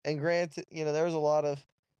Cowboys. And granted, there was a lot of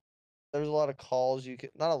calls you could,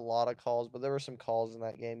 not a lot of calls, but there were some calls in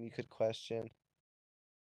that game you could question,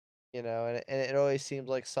 and it always seems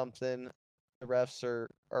like something the refs are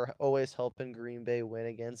always helping Green Bay win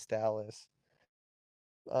against Dallas.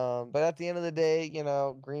 But at the end of the day,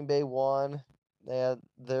 Green Bay won. They had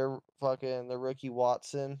their rookie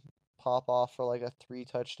Watson pop off for like a 3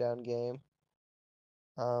 touchdown game.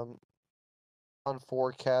 Um, on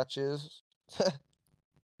 4 catches.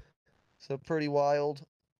 So pretty wild.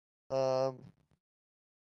 Um,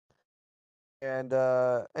 and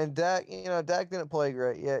Dak didn't play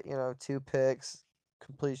great yet. 2 picks,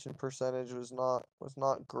 completion percentage was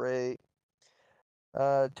not great.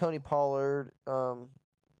 Tony Pollard,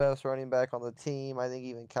 best running back on the team. I think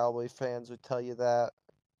even Cowboy fans would tell you that.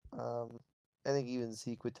 Um, I think even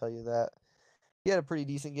Zeke would tell you that. He had a pretty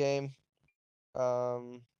decent game.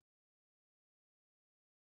 Um,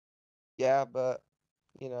 yeah, but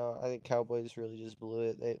I think Cowboys really just blew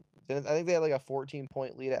it. I think they had like a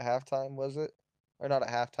 14-point lead at halftime, was it? Or not at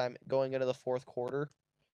halftime, going into the fourth quarter.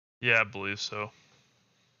 yeah, I believe so.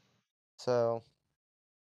 So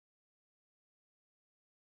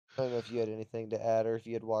I don't know if you had anything to add or if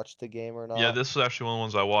you had watched the game or Yeah, not. this was actually one of the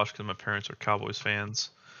ones I watched because my parents are Cowboys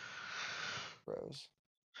fans. Bros.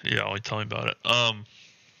 Yeah, only tell me about it.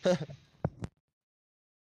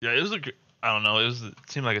 Yeah, it was I don't know. It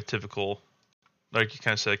seemed like a typical, like you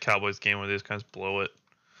kind of said, Cowboys game where they just kind of blow it.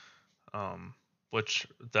 Um, which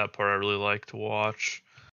that part I really like to watch.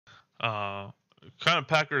 Uh, kind of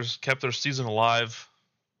Packers kept their season alive.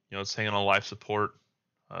 It's hanging on life support.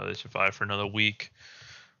 They survived for another week.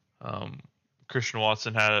 Um, Christian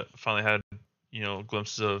Watson finally had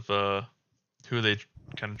glimpses of who they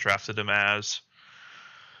kind of drafted him as.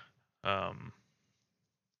 Um,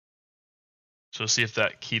 so see if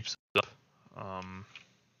that keeps up. Um,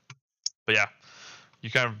 but yeah,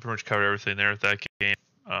 you kind of pretty much covered everything there with that game.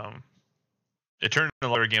 Um, it turned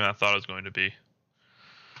into a better game than I thought it was going to be.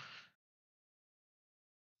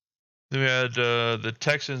 Then we had the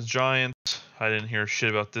Texans Giants. I didn't hear shit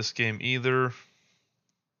about this game either.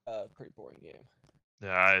 Pretty boring game. Yeah,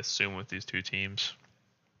 I assume with these two teams.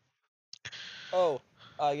 Oh,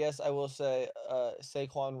 I guess I will say,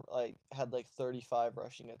 Saquon like had like 35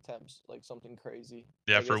 rushing attempts, like something crazy.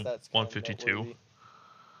 Yeah, I guess for that's kind of 152.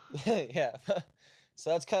 noteworthy. Yeah. So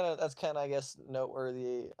that's kind of I guess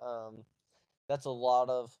noteworthy. That's a lot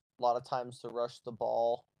of times to rush the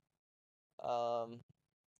ball. Um,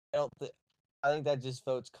 I don't think I think that just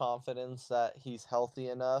votes confidence that he's healthy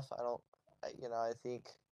enough. I don't, I think.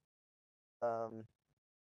 Um,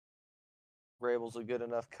 Vrabel's a good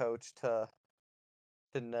enough coach to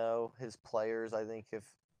know his players. I think if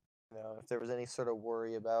there was any sort of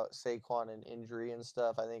worry about Saquon and injury and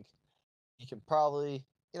stuff, I think he could probably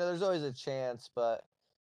there's always a chance, but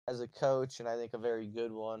as a coach, and I think a very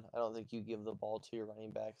good one, I don't think you give the ball to your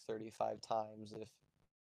running back 35 times if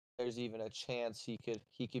there's even a chance he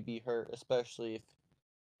could be hurt, especially if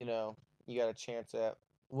you got a chance at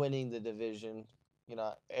winning the division.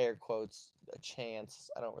 Air quotes a chance.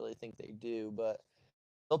 I don't really think they do, but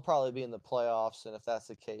they'll probably be in the playoffs, and if that's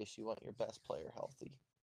the case, you want your best player healthy.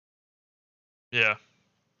 Yeah.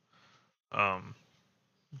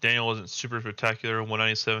 Daniel wasn't super spectacular.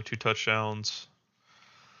 197, 2 touchdowns.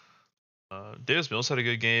 Davis Mills had a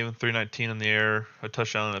good game. 319 in the air, a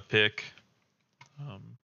touchdown and a pick. Um,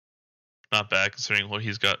 Not bad considering what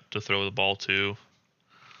he's got to throw the ball to.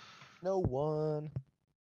 No one.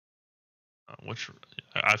 Which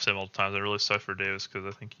I've said multiple times. I really suck for Davis because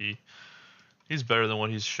I think he's better than what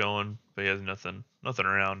he's showing, but he has nothing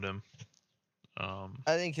around him.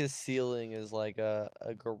 I think his ceiling is like a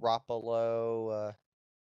Garoppolo, a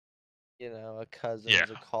Yeah, Cousins,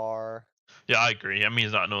 a Carr. yeah, I agree. I mean,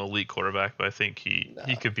 he's not no elite quarterback, but I think he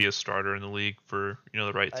No, could be a starter in the league for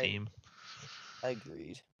the right I team. I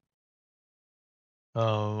agreed.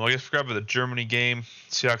 I guess forgot about the Germany game,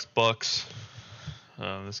 Seahawks Bucks.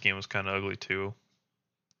 This game was kind of ugly too.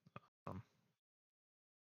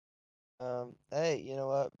 Um, Hey, you know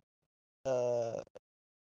what?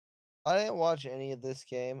 I didn't watch any of this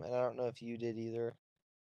game, and I don't know if you did either.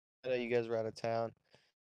 I know you guys were out of town.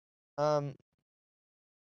 Um,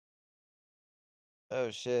 oh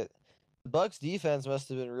shit. The Bucks defense must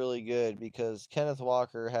have been really good because Kenneth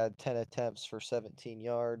Walker had 10 attempts for 17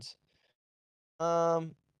 yards.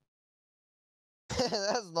 Um,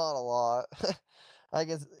 that's not a lot. I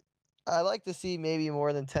guess I like to see maybe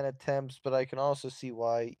more than 10 attempts, but I can also see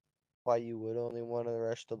why you would only want to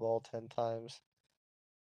rush the ball 10 times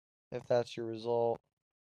if that's your result.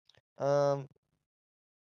 Um,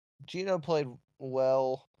 Gino played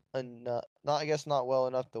well enough. Not I guess not well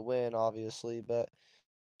enough to win, obviously, but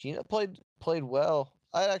Gino played well.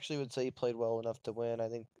 I actually would say he played well enough to win. I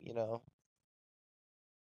think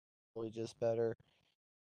probably just better.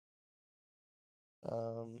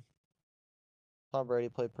 Um, Tom Brady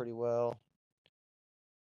played pretty well.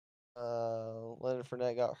 Leonard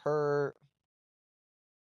Fournette got hurt.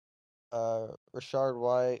 Rashard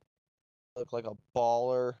White looked like a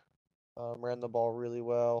baller. Ran the ball really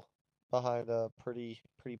well behind a pretty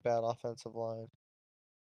bad offensive line.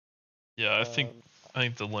 yeah, Um, I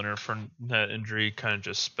think the Leonard Fournette injury kind of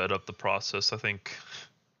just sped up the process. I think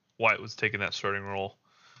White was taking that starting role.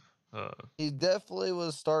 Uh, he definitely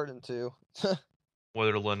was starting to,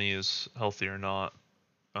 whether Lenny is healthy or not.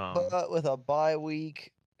 but with a bye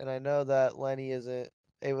week, and I know that Lenny isn't.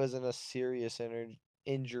 It wasn't a serious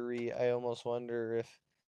injury. I almost wonder if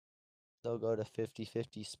they'll go to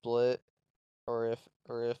 50-50 split, or if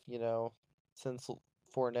since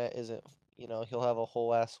Fournette isn't, he'll have a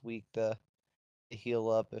whole ass week to heal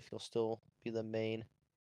up if he'll still be the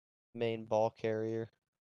main ball carrier.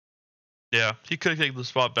 Yeah, he could take the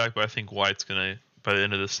spot back, but I think White's gonna by the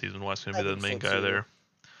end of this season, White's gonna I be the think main so guy too. there.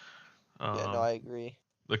 Yeah, no, Um, I agree.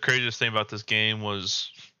 the craziest thing about this game was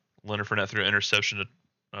Leonard Fournette threw an interception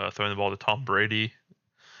to throwing the ball to Tom Brady,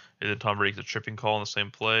 and then Tom Brady gets a tripping call in the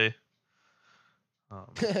same play.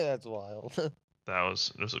 That's wild. It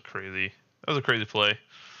was a crazy play.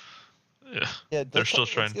 Yeah, Yeah, they're let's still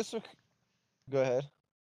let's trying. get some. Go ahead.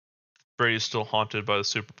 Brady's still haunted by the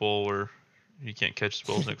Super Bowl where he can't catch as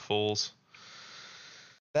well as Nick Foles.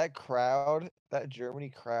 That crowd, that Germany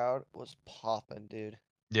crowd was popping, dude.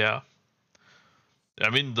 Yeah, I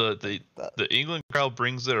mean That, the England crowd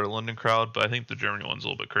brings it or London crowd, but I think the Germany one's a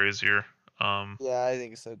little bit crazier. yeah, I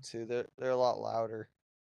think so too. They're a lot louder.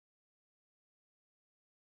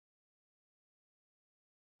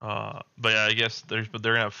 But yeah, I guess they're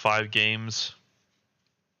gonna have 5 games.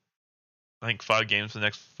 I think 5 games in the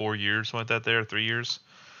next 4 years, something like that. There, 3 years,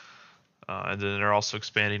 and then they're also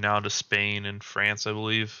expanding now to Spain and France, I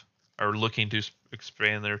believe, are looking to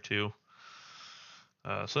expand there too.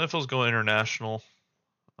 So NFL's going international.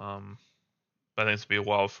 Um, but I think it's gonna be a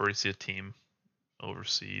while before you see a team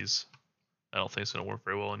overseas. I don't think it's gonna work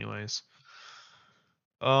very well, anyways.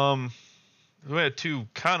 Um, we had 2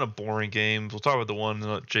 kind of boring games. We'll talk about the one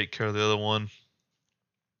and let Jake cover the other one.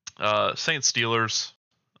 Saints Steelers.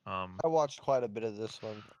 Um, I watched quite a bit of this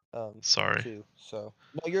one, sorry. too. So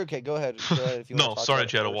no, you're okay. Go ahead. Go ahead if you want No, to talk sorry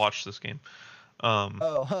about that it you had to first. watch this game. Um,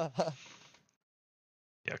 Oh,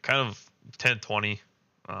 yeah, kind of 10-20.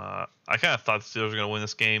 I kind of thought the Steelers were going to win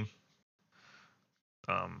this game.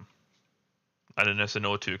 Um, I didn't necessarily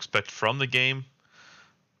know what to expect from the game,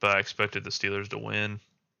 but I expected the Steelers to win.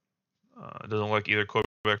 It doesn't look like either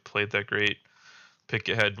quarterback played that great.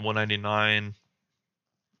 Pickett had 199.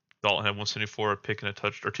 Dalton had 174, a pick and a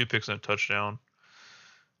touch, or 2 picks and a touchdown.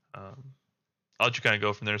 I'll let you kind of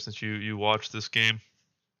go from there since you watched this game.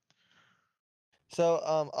 So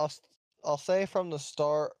I'll say from the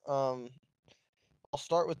start. I'll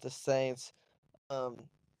start with the Saints. Um,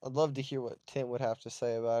 I'd love to hear what Tim would have to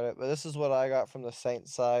say about it, but this is what I got from the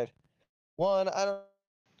Saints side. One, I don't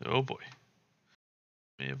Oh boy,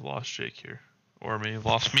 may have lost Jake here, or may have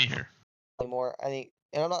lost me here. anymore. I think,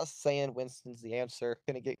 and I'm not saying Winston's the answer.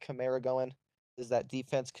 Gonna get Kamara going. Is that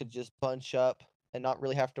defense could just bunch up and not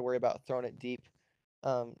really have to worry about throwing it deep.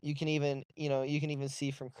 You can even, you can even see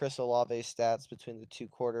from Chris Olave's stats between the two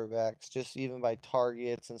quarterbacks, just even by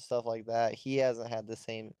targets and stuff like that, he hasn't had the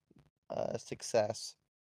same success.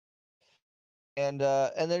 And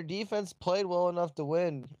their defense played well enough to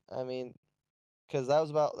win. I mean, because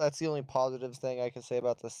that's the only positive thing I can say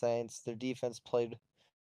about the Saints. Their defense played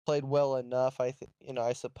well enough.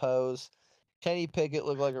 I suppose. Kenny Pickett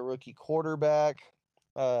looked like a rookie quarterback.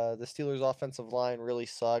 The Steelers' offensive line really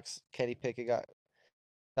sucks. Kenny Pickett got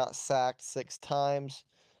sacked 6 times.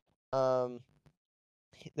 Um,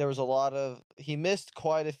 there was a lot of he missed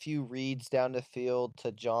quite a few reads down the field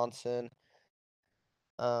to Johnson.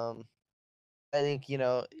 Um, I think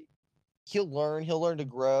he'll learn to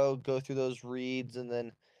grow, go through those reads, and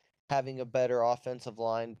then having a better offensive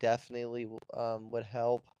line definitely would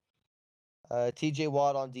help. TJ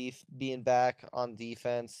Watt being back on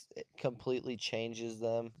defense, it completely changes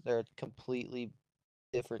them. They're a completely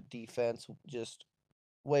different defense, just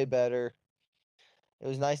way better. It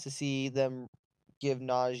was nice to see them give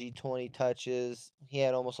Najee 20 touches. He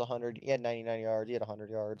had almost 100. He had 99 yards. He had 100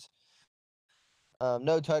 yards.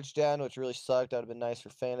 No touchdown, which really sucked. That would have been nice for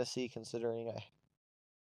fantasy, considering I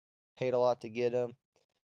paid a lot to get him.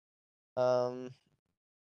 I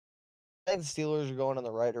think the Steelers are going in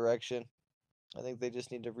the right direction. I think they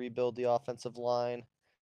just need to rebuild the offensive line,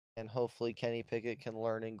 and hopefully Kenny Pickett can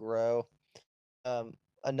learn and grow. Um,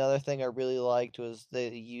 Another thing I really liked was they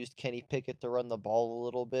used Kenny Pickett to run the ball a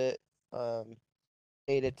little bit.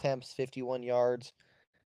 8 attempts, 51 yards.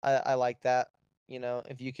 I like that.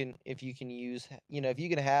 If you can use, if you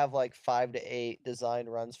can have like 5 to 8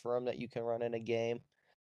 designed runs for him that you can run in a game,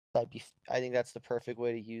 I think that's the perfect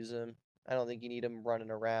way to use him. I don't think you need him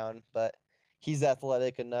running around, but he's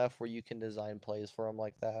athletic enough where you can design plays for him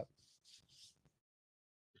like that.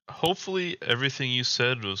 Hopefully, everything you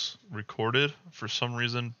said was recorded. For some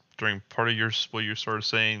reason, during part of what you started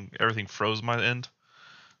saying, everything froze my end.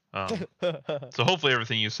 So hopefully,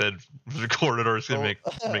 everything you said was recorded, or it's gonna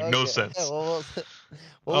Oh, make no okay. sense.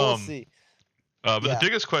 We'll Um, see. but the Yeah.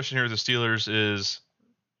 biggest question here with the Steelers is,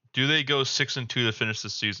 do they go 6-2 to finish the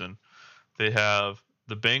season? They have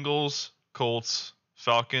the Bengals, Colts,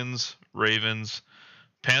 Falcons, Ravens,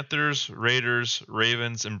 Panthers, Raiders,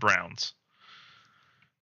 Ravens, and Browns.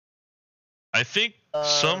 I think Um.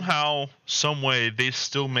 somehow, some way, they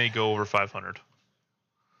still may go over 500.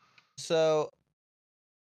 So,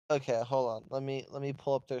 okay, hold on. Let me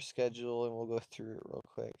pull up their schedule and we'll go through it real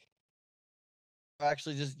quick.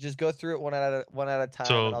 Actually, just go through it one at a time,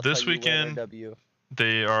 So and I'll tell this you win or weekend, W.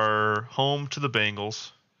 they are home to the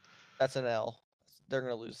Bengals, That's an L. They're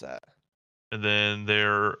gonna lose that. and then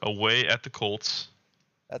they're away at the Colts,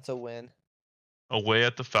 That's a win. away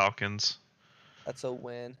at the Falcons, That's a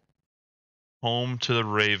win. home to the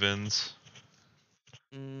Ravens,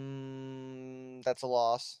 That's a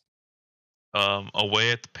loss.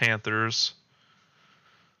 away at the Panthers,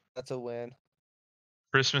 That's a win.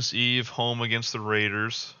 Christmas Eve home against the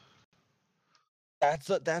Raiders.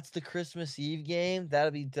 That's the Christmas Eve game.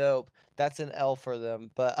 That'd be dope. That's an L for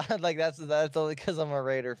them, but like that's only because I'm a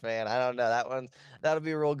Raider fan. I don't know that one. That'll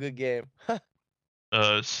be a real good game.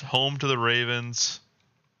 Home to the Ravens,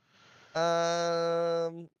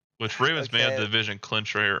 um. which Ravens may have the Okay. division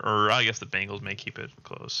clinch, or I guess the Bengals may keep it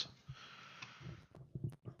close.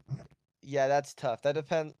 Yeah, that's tough. That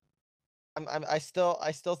depends. I still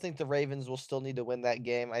think the Ravens will still need to win that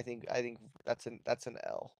game. I think that's an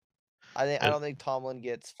L. I And, don't think Tomlin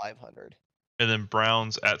gets 500. and then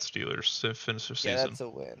Browns at Steelers to finish the Yeah, season. that's a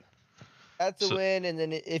win. That's a So win, and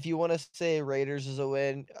then if you want to say Raiders is a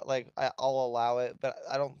win, like I'll allow it, but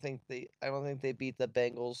I don't think they beat the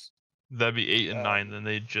Bengals. that'd be 8-9. Um, Then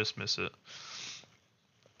they just miss it.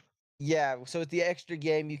 yeah, so with the extra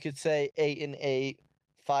game, you could say 8-8,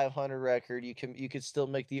 500 record. You could still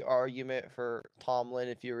make the argument for Tomlin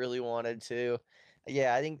if you really wanted to.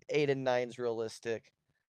 Yeah, I think 8-9 is realistic.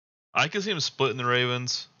 I can see him splitting the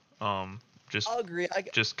Ravens. just I'll agree.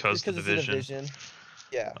 just cause the Because it's a division. division.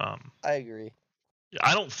 Yeah, Um, I agree.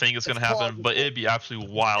 I don't think it's It's gonna happen, but plausible. it'd be absolutely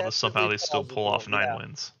It's wild if somehow definitely they still pull plausible. off 9 Yeah.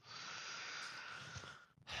 wins.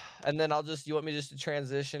 And then you want me just to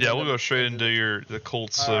transition Yeah, we'll go into straight into the. the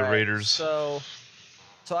Colts All right. Raiders. So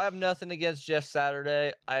I have nothing against Jeff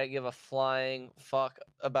Saturday. I give a flying fuck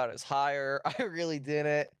about his hire. I really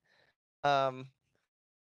didn't. Um,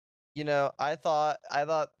 I thought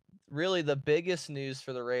really the biggest news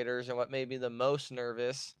for the Raiders and what made me the most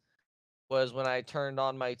nervous was when I turned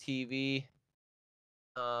on my TV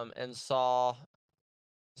and saw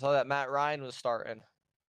that Matt Ryan was starting.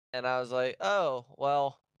 And I was like, "Oh,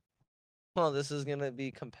 well, this is going to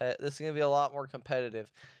be this is going to be a lot more competitive."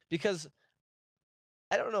 Because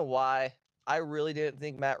I don't know why I really didn't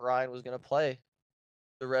think Matt Ryan was going to play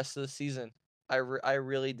the rest of the season. I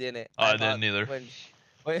really didn't. I I thought didn't either.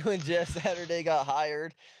 when Jeff Saturday got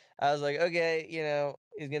hired, I was like, okay,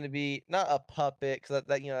 he's gonna be not a puppet because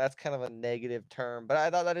that's kind of a negative term, but I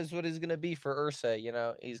thought that is what he's gonna be for Ursay.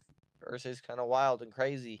 Ursay's kind of wild and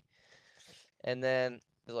crazy, and then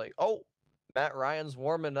it's like, oh, Matt Ryan's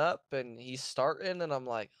warming up and he's starting, and I'm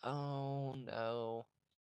like, oh no.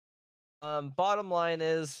 Bottom line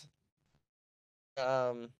is,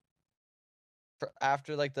 um,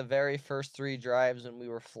 after like the very first 3 drives when we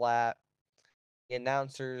were flat, the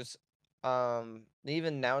announcers,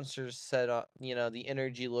 even announcers said, the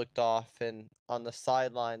energy looked off, and on the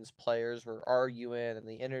sidelines, players were arguing, and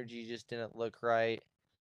the energy just didn't look right.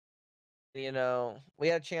 We had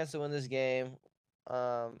a chance to win this game.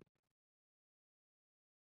 Um,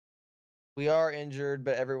 we are injured,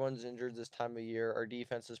 but everyone's injured this time of year. Our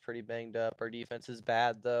defense is pretty banged up. Our defense is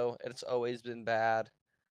bad, though. It's always been bad.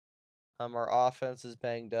 Our offense is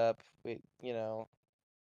banged up.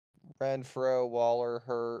 Renfro, Waller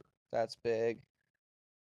hurt. That's big.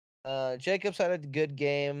 Jacobs had a good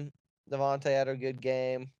game. Devontae had a good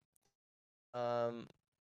game. Um,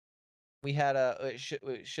 it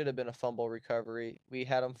should have been a fumble recovery. We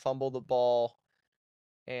had him fumble the ball,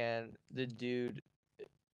 and the dude,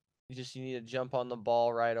 you need to jump on the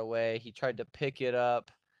ball right away. He tried to pick it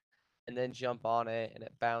up and then jump on it, and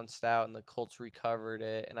it bounced out, and the Colts recovered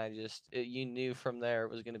it. And you knew from there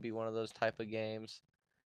it was going to be one of those type of games.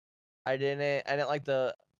 I didn't like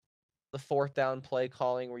the fourth down play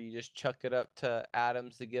calling where you just chuck it up to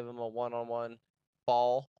Adams to give him a one-on-one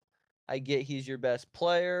ball. I get he's your best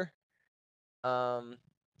player.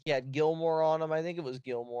 He had Gilmore on him. I think it was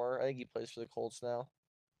Gilmore. I think he plays for the Colts now.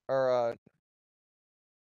 Or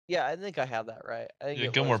yeah, I think I have that right. I think Yeah,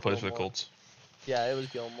 it Gilmore was plays for the Gilmore. Colts. Yeah, it was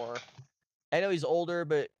Gilmore. I know he's older,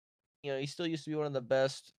 but he still used to be one of the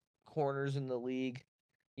best corners in the league.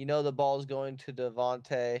 The ball's going to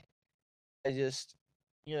Devontae. I just,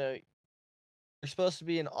 you're supposed to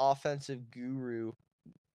be an offensive guru.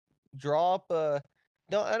 Draw up a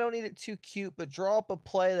I don't need it too cute, but draw up a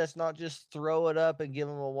play that's not just throw it up and give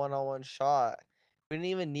him a one-on-one shot. We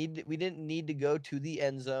didn't need to go to the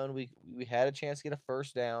end zone. We had a chance to get a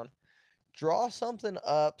first down. Draw something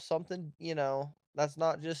up, something, that's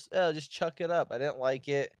not just chuck it up. I didn't like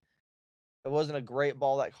it. It wasn't a great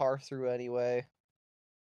ball that Carr threw anyway.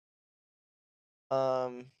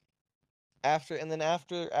 Um after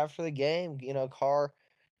the game, Carr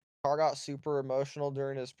got super emotional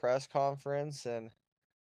during his press conference, and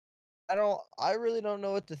I really don't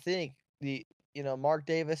know what to think. Mark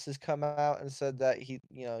Davis has come out and said that he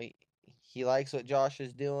likes what Josh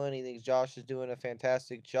is doing. He thinks Josh is doing a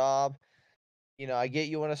fantastic job. I get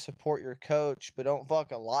you want to support your coach, but don't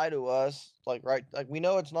fucking lie to us. Like we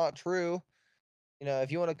know it's not true.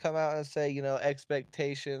 If you want to come out and say,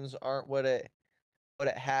 expectations aren't what it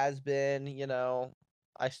has been,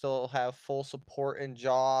 I still have full support in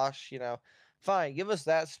Josh, fine, give us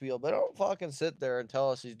that spiel, but don't fucking sit there and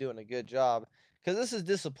tell us he's doing a good job, because this is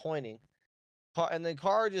disappointing. And then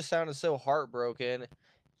Carr just sounded so heartbroken,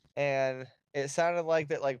 and it sounded like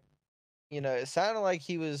that, like, it sounded like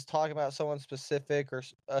he was talking about someone specific or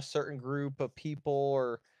a certain group of people,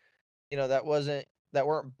 or that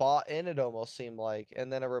weren't bought in. It almost seemed like,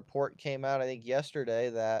 and then a report came out, I think yesterday,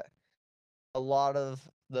 that a lot of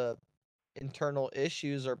the internal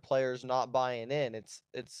issues are players not buying in.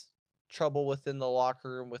 It's trouble within the locker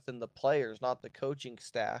room, within the players, not the coaching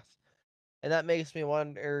staff. And that makes me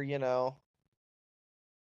wonder,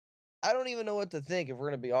 I don't even know what to think, if we're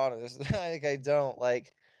gonna be honest. I don't.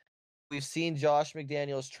 Like, we've seen Josh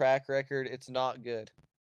McDaniels' track record, it's not good.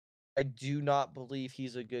 I do not believe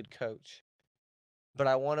he's a good coach. But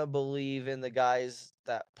I want to believe in the guys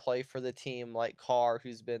that play for the team, like Carr,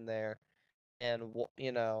 who's been there. And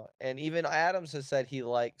and even Adams has said he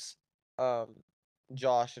likes um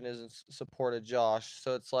Josh and is in support of Josh.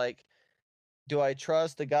 So it's like, do I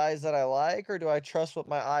trust the guys that I like, or do I trust what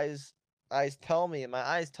my eyes tell me? And my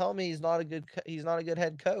eyes tell me he's not a good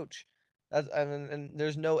head coach. And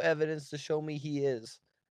there's no evidence to show me he is.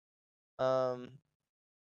 Um,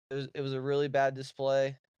 it was a really bad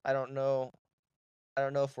display. I don't know. I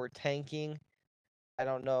don't know if we're tanking. I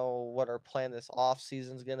don't know what our plan this off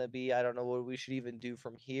season's gonna be. I don't know what we should even do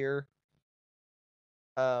from here.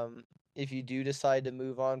 If you do decide to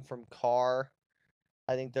move on from Carr,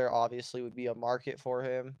 I think there obviously would be a market for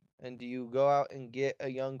him. And do you go out and get a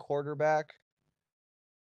young quarterback?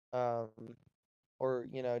 Um, or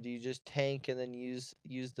do you just tank and then use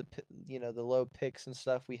the low picks and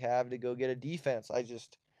stuff we have to go get a defense?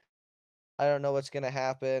 I don't know what's gonna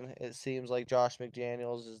happen. It seems like Josh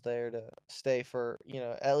McDaniels is there to stay for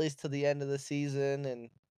at least to the end of the season and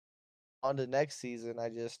on to next season.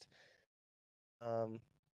 Um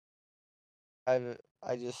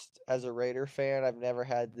I just as a Raider fan, I've never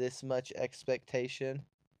had this much expectation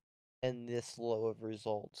and this low of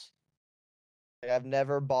results. Like, I've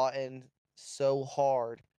never bought in so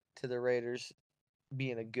hard to the Raiders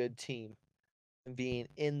being a good team and being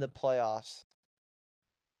in the playoffs.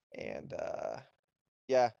 And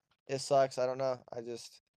yeah, it sucks. I don't know.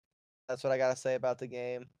 That's what I gotta say about the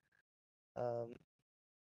game. Um,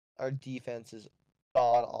 our defense is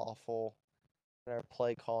god awful, and our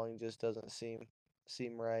play calling just doesn't seem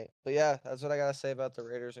right. But yeah, that's what I gotta say about the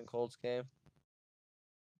Raiders and Colts game.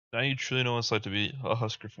 Now you truly know what it's like to be a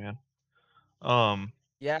Husker fan.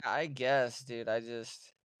 Yeah, I guess, dude.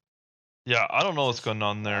 Yeah, I don't know what's Just going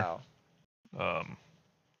on there. wow. Um,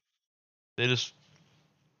 they just,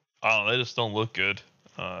 I don't know, they just don't look good.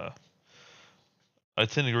 Uh, I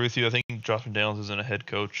tend to agree with you. I think Josh McDaniels isn't a head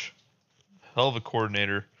coach. Hell of a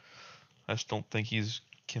coordinator. I just don't think he's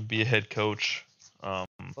can be a head coach. Um,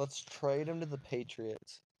 Let's trade him to the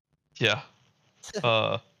Patriots. yeah.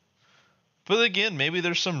 Uh, but again, maybe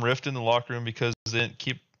there's some rift in the locker room because they didn't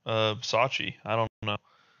keep Sachi. I don't know.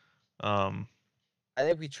 Um, I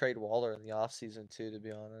think we trade Waller in the offseason too, to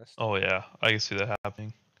be honest. oh yeah, I can see that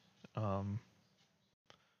happening. Um,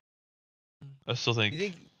 I still You think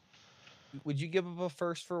think would you give up a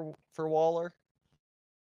first for Waller?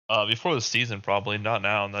 before the season probably, not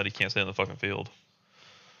now, that he can't stay on the fucking field.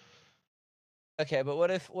 Okay, but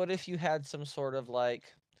what if you had some sort of like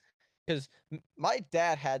because my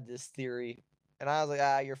dad had this theory, and I was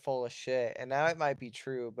like, you're full of shit. And now it might be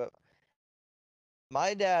true, but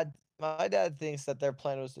my dad thinks that their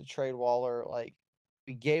plan was to trade Waller. Like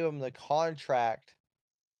we gave him the contract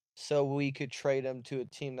so we could trade him to a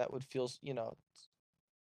team that would feel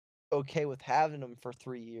okay with having him for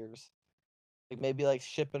 3 years. Like maybe like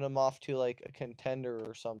shipping him off to like a contender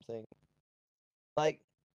or something. Like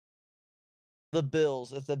the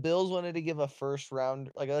Bills, if the Bills wanted to give a first round,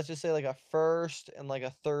 like let's just say like a first and like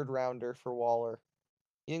a third rounder for Waller,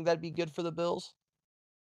 you think that'd be good for the Bills?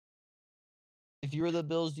 If you were the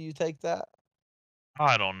Bills, do you take that?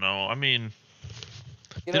 I don't know. I mean,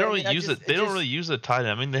 You they know what don't I really mean? use it. They don't really use a tight end.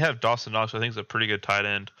 I mean, they have Dawson Knox, who I think is a pretty good tight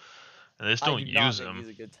end, and they just I don't do not use think him. he's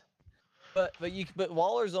a good. But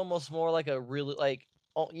Waller's almost more like a really like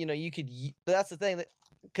you could. But that's the thing that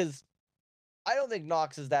because I don't think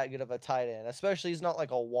Knox is that good of a tight end, especially he's not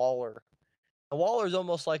like a Waller. A Waller's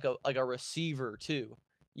almost like a receiver too.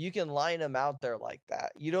 You can line him out there like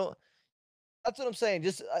that. You don't. That's what I'm saying.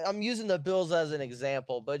 I'm using the Bills as an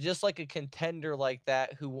example, but just like a contender like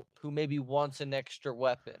that who maybe wants an extra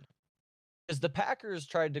weapon. Because the Packers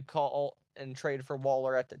tried to call and trade for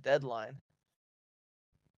Waller at the deadline.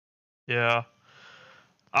 Yeah,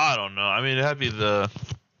 I don't know. I mean, it'd have to be the.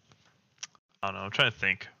 I don't know. I'm trying to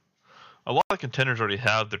think. A lot of contenders already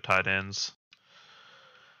have their tight ends.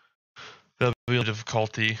 That'll be a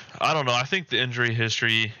difficulty. I don't know. I think the injury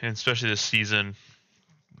history, and especially this season,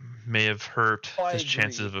 may have hurt Oh, I his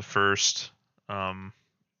chances agree. of a first. I I'm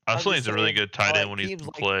still think just he's a really saying, good tight end like when he's teams in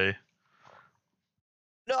like play.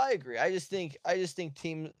 no, I agree. I just think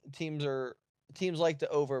teams like to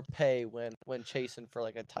overpay when chasing for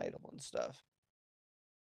like a title and stuff.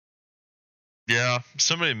 Yeah,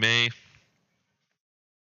 somebody may,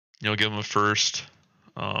 give him a first.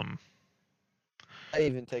 Um, I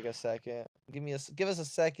even take a second. Give us a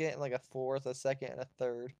second and like a fourth, a second and a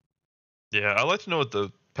third. yeah, I'd like to know what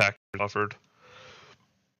the Packers offered.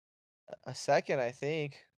 A second, I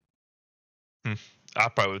think. Hmm. I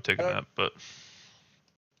probably would have I taken don't. that, but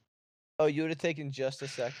Oh, you would have taken just a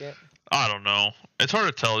second. I don't know. It's hard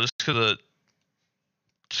to tell just because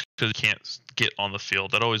he can't get on the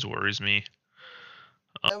field. That always worries me.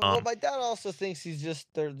 And well, my dad also thinks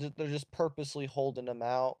they're just purposely holding him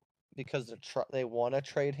out. because they want to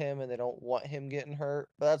trade him and they don't want him getting hurt.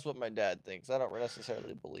 But that's what my dad thinks. I don't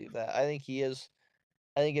necessarily believe that. I think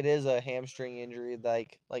it is a hamstring injury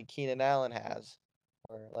like Keenan Allen has,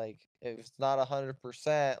 where like if it's not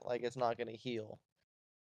 100%, like it's not gonna heal.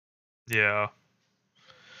 Yeah.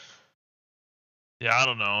 Yeah, I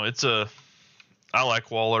don't know. I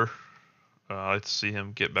like Waller. I like to see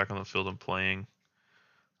him get back on the field and playing.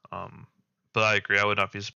 Um, but I agree. I would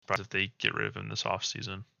not be surprised if they get rid of him this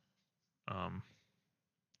offseason. Um,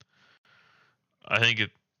 I think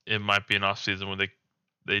it might be an offseason where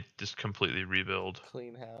they just completely rebuild.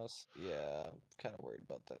 Clean house. Yeah, I'm kind of worried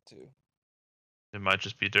about that too. It might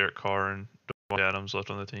just be Derek Carr and Dwight Adams left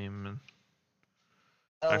on the team and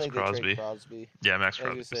I don't Max think they trade Crosby. Crosby. Yeah, Max I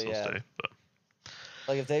was Crosby gonna can say still yeah. stay, but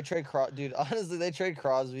Like if they trade dude, honestly, they trade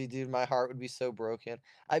Crosby, dude, my heart would be so broken.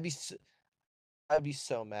 I'd be so, I'd be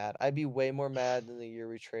so mad. I'd be way more mad than the year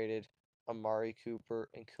we traded Amari Cooper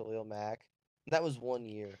and Khalil Mack. That was 1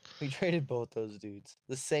 year. We traded both those dudes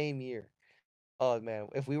the same year. Oh man,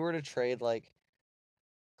 if we were to trade like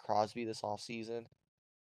Crosby this offseason,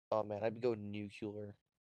 oh man, I'd go nuclear.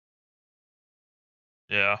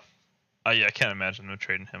 yeah. Yeah, I can't imagine them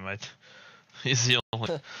trading him. He's the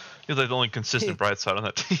only he's like the only consistent bright side on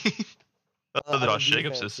that team. Other than On the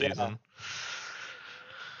Jacobs this defense, yeah. season.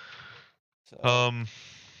 So,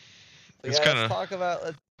 It's yeah, kind of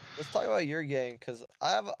let's talk about your game because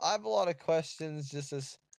I have a lot of questions just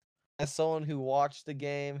as someone who watched the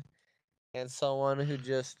game and someone who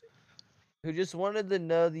just wanted to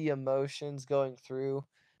know the emotions going through.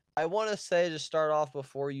 I want to say to start off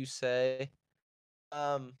before you say,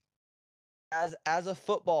 um, as a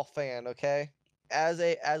football fan, okay, as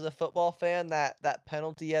a football fan, that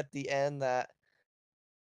penalty at the end that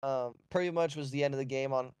pretty much was the end of the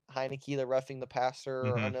game on Heineke, the roughing the passer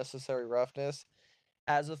or hmm unnecessary roughness.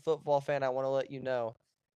 As a football fan, I want to let you know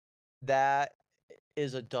that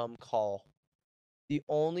is a dumb call. The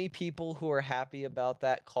only people who are happy about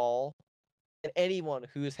that call, and anyone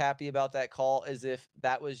who is happy about that call, is if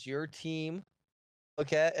that was your team.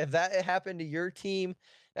 Okay, if that happened to your team,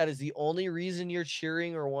 that is the only reason you're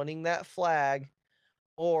cheering or wanting that flag.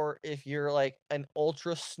 Or if you're like an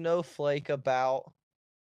ultra snowflake about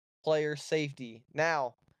player safety.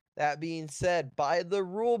 Now, that being said, by the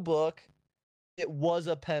rule book, it was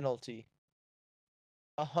a penalty.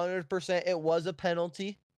 100% it was a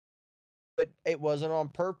penalty, but it wasn't on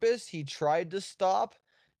purpose. He tried to stop,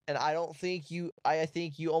 and I think you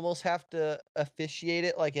almost have to officiate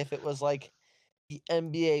it like if it was like the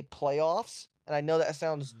NBA playoffs. And I know that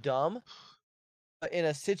sounds dumb, but in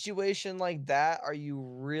a situation like that, are you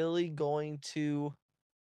really going to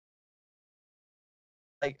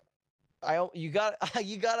like you got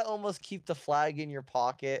you got to almost keep the flag in your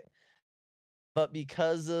pocket, but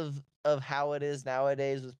because of how it is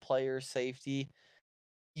nowadays with player safety,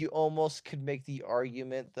 you almost could make the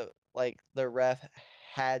argument that like the ref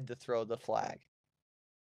had to throw the flag.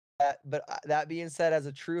 That being said, as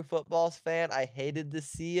a true football fan, I hated to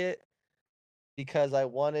see it because I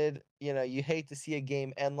wanted, you hate to see a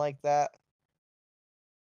game end like that.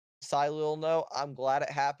 Side little note, I'm glad it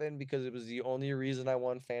happened because it was the only reason I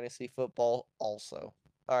won fantasy football also.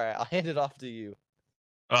 All right, I'll hand it off to you.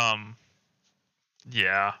 um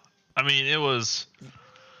yeah. I mean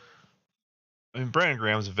Brandon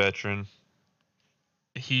Graham's a veteran.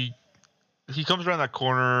 He he comes around that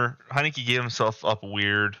corner. Heineke gave himself up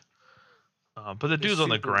weird. But the It's dude's on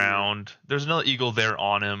the super weird. ground. There's another eagle there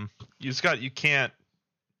on him. You just can't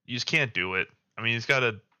do it. I mean, he's got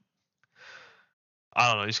to. I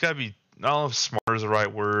don't know. He's got to be. I don't know if smart is the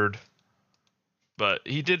right word, but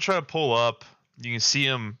he did try to pull up. You can see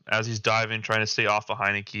him as he's diving, trying to stay off of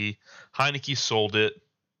Heineke. Heineke sold it.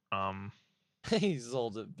 Um, He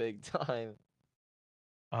sold it big time.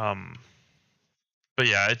 um, but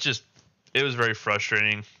yeah, it was very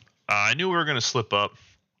frustrating. I knew we were going to slip up.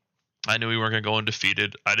 I knew we weren't going to go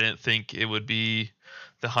undefeated. I didn't think it would be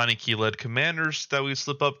the Heineke-led Commanders that we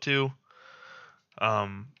slip up to.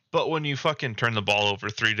 But when you fucking turn the ball over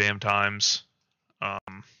 3 damn times,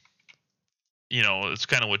 um, it's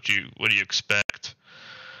kind of what you expect.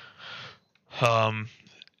 Um,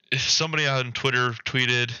 if somebody on Twitter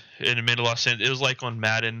tweeted and it made a lot of sense, it was like on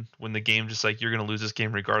Madden when the game just like you're gonna lose this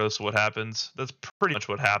game regardless of what happens. That's pretty much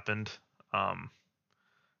what happened. Um,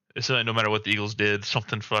 it's like no matter what the Eagles did,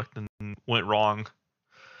 something fucking went wrong.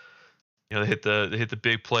 They hit the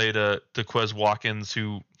big play to Quez Watkins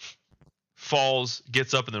who falls,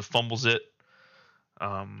 gets up, and then fumbles it.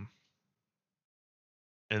 Um,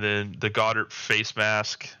 and then the Goddard face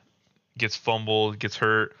mask gets fumbled, gets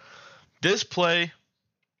hurt. This play,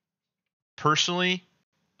 personally,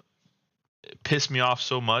 pissed me off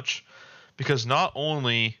so much because not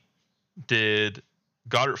only did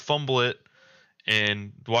Goddard fumble it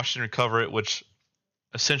and Washington recover it, which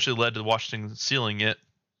essentially led to Washington sealing it,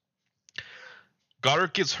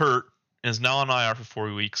 Goddard gets hurt and is now on IR for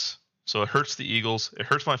 4 weeks. So it hurts the Eagles. It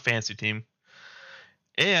hurts my fantasy team.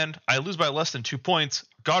 And I lose by less than 2 points.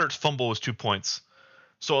 Goddard's fumble was 2 points.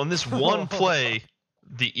 So on this one play,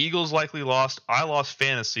 the Eagles likely lost. I lost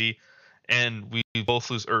fantasy, and we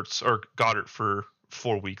both lose Ertz or Goddard for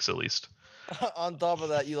 4 weeks at least. On top of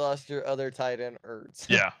that, you lost your other tight end, Ertz.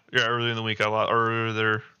 Yeah. Earlier in the week I lost,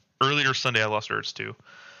 or earlier Sunday I lost Ertz too.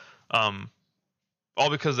 All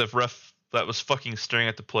because the ref that was fucking staring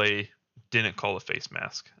at the play didn't call a face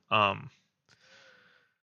mask.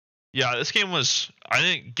 Yeah, this game was. I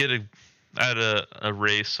didn't get at a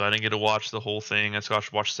race, so I didn't get to watch the whole thing. I just got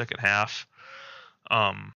to watch the second half.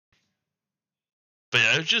 But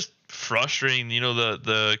yeah, it was just frustrating. You know,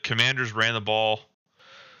 the Commanders ran the ball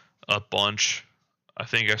a bunch. I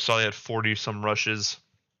think I saw they had 40 some rushes.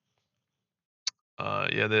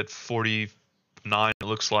 Yeah, they had 49. It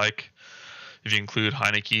looks like, if you include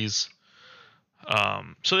Heineke's.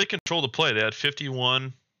 So they controlled the play. They had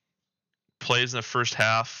 51 plays in the first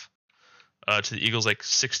half. To the Eagles, like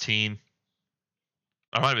 16.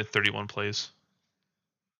 I might have been 31 plays.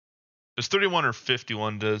 It's 31 or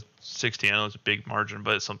 51 to 16. I know it's a big margin,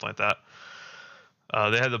 but it's something like that.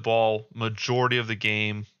 They had the ball majority of the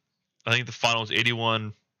game. I think the final was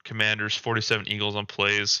 81 Commanders, 47 Eagles on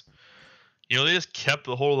plays. You know, they just kept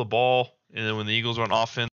the hold of the ball, and then when the Eagles were on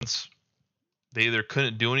offense, they either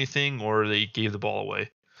couldn't do anything or they gave the ball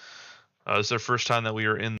away. It's their first time that we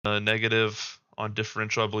were in the negative on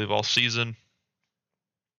differential, I believe, all season.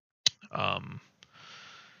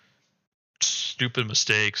 Stupid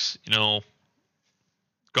mistakes, you know.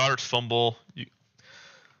 Goddard's fumble.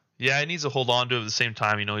 Yeah, he needs to hold on to it at the same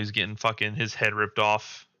time. You know, he's getting fucking his head ripped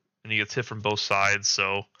off, and he gets hit from both sides.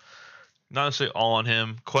 So, not necessarily all on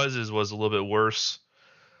him. Quez's was a little bit worse.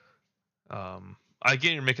 I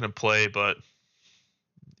get you're making a play, but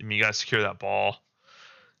I mean, you got to secure that ball.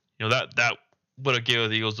 You know, that would have given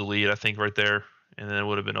the Eagles the lead, I think, right there, and then it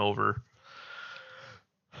would have been over.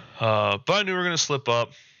 But I knew we were going to slip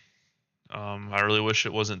up. I really wish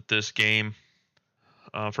it wasn't this game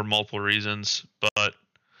for multiple reasons, but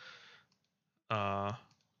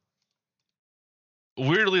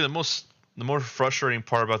weirdly, the more frustrating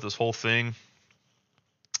part about this whole thing,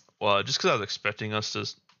 well, just because I was expecting us to,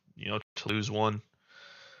 you know, to lose one,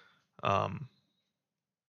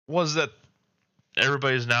 was that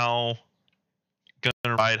everybody's now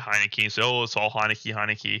gonna ride Heineke and say, "Oh, it's all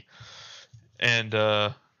Heineke," and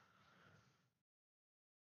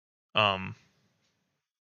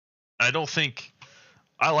I don't think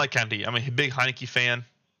I like Heineke. I'm a big Heineke fan.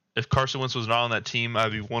 If Carson Wentz was not on that team,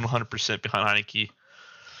 I'd be 100% behind Heineke.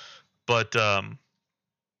 But you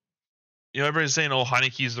know, everybody's saying, "Oh,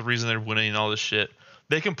 Heineke's the reason they're winning and all this shit."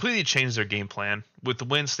 They completely changed their game plan. With the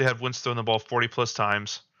Wentz, they have Wentz throwing the ball 40 plus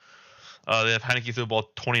times. They have Heineke throw the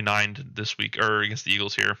ball 29 this week, or against the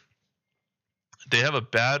Eagles here. They have a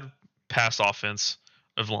bad pass offense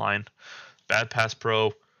of line, bad pass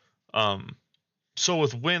pro. So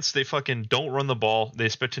with Wentz, they fucking don't run the ball. They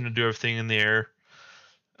expect him to do everything in the air,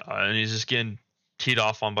 and he's just getting teed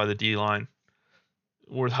off on by the D line.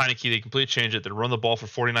 With Heineke, they completely change it. They run the ball for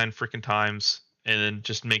 49 freaking times, and then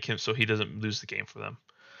just make him so he doesn't lose the game for them.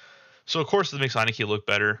 So of course, it makes Heineke look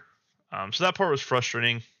better. So that part was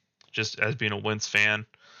frustrating, just as being a Wentz fan.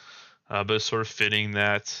 But it's sort of fitting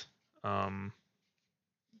that,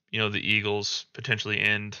 you know, the Eagles potentially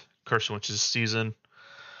end Carson Wentz's season,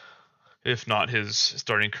 if not his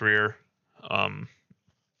starting career. But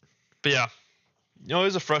yeah, you know, it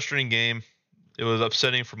was a frustrating game. It was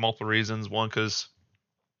upsetting for multiple reasons. One, because,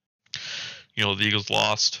 you know, the Eagles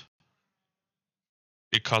lost.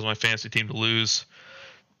 It caused my fantasy team to lose.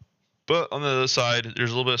 But on the other side,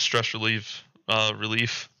 there's a little bit of stress relief,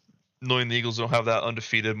 knowing the Eagles don't have that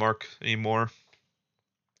undefeated mark anymore.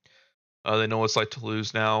 They know what it's like to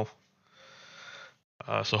lose now.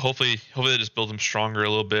 So hopefully they just build them stronger a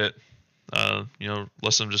little bit. You know,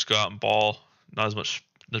 let them just go out and ball. Not as much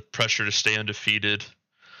the pressure to stay undefeated.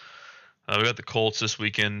 We got the Colts this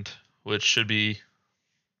weekend, which should be,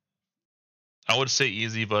 I would say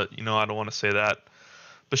easy, but you know, I don't want to say that.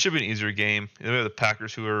 But should be an easier game. And we have the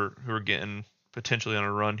Packers who are getting potentially on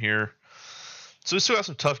a run here. So we still got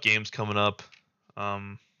some tough games coming up.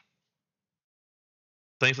 Thankfully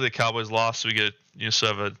the Cowboys lost, so we get, you know,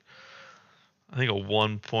 still have we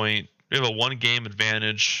have a 1 game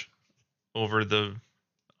advantage over the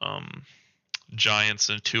Giants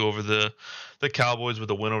and 2 over the Cowboys with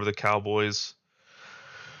a win over the Cowboys.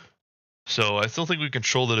 So I still think we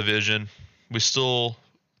control the division. We still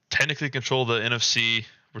technically control the NFC.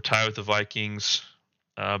 We're tied with the Vikings,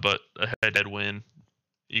 but a head-to-head win.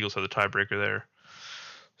 Eagles have the tiebreaker there.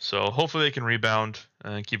 So hopefully they can rebound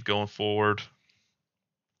and keep going forward.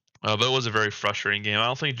 But it was a very frustrating game. I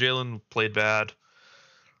don't think Jalen played bad.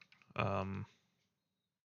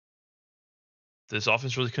 This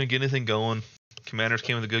offense really couldn't get anything going. Commanders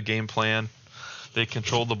came with a good game plan. They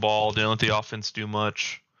controlled the ball, didn't let the offense do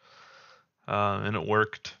much, and it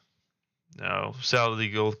worked. Now, sadly,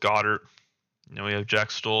 go with Goddard. We have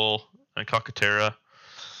Jack Stoll and Kakatera.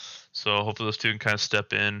 So hopefully those two can kind of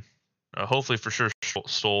step in. Hopefully for sure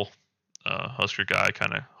Stoll, Husker guy,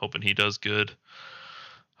 kind of hoping he does good.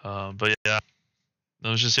 But yeah,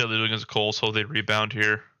 let's just see how they're doing against the Colts. Hope they rebound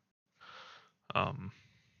here.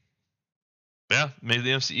 Yeah, maybe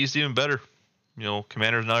the NFC East even better.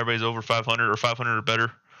 Commanders now everybody's over 500 or 500 or better.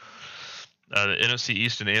 The NFC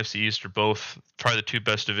East and AFC East are both probably the two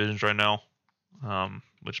best divisions right now,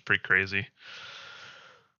 which is pretty crazy.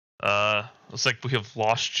 Looks like we have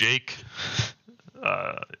lost Jake.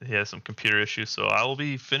 He has some computer issues, so I will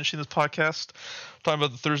be finishing this podcast talking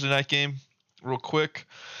about the Thursday night game real quick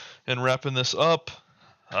and wrapping this up.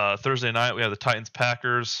 Thursday night we have the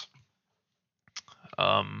Titans-Packers.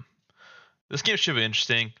 This game should be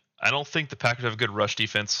interesting. I don't think the Packers have a good rush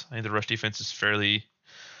defense. I think the rush defense is fairly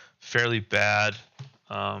bad.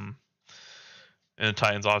 And the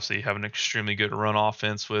Titans obviously have an extremely good run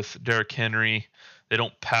offense with Derrick Henry. They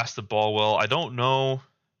don't pass the ball well. I don't know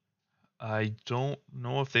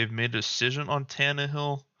if they've made a decision on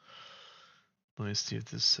Tannehill. Let me see what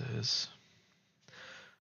this says.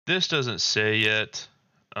 This doesn't say yet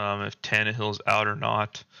if Tannehill's out or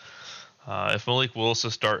not. If Malik Willis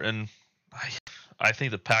is starting, I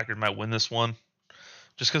think the Packers might win this one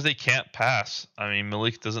just because they can't pass. I mean,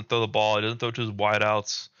 Malik doesn't throw the ball. He doesn't throw to his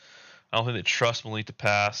wideouts. I don't think they trust Malik to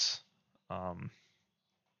pass.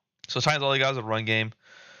 So Titans, all they got is a run game.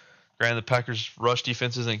 Granted, the Packers' rush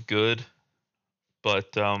defense isn't good,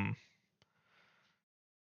 but they kind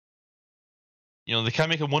of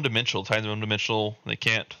make them one-dimensional. Titans are one-dimensional. They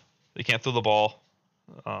can't throw the ball.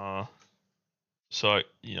 So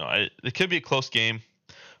it could be a close game.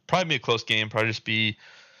 Probably be a close game. Probably just be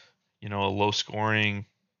a low-scoring,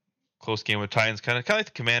 close game with Titans. Kind of like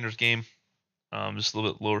the Commanders game. Just a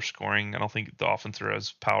little bit lower scoring. I don't think the offense are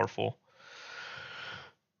as powerful.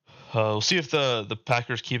 We'll see if the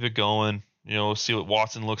Packers keep it going. We'll see what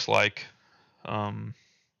Watson looks like.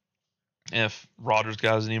 If Rodgers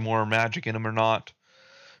got any more magic in him or not.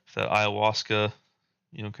 If that ayahuasca,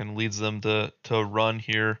 kind of leads them to run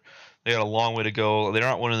here. They got a long way to go. They're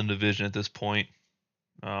not winning the division at this point.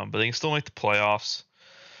 But they can still make the playoffs.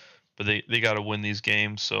 But they got to win these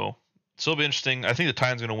games. So it'll be interesting. I think the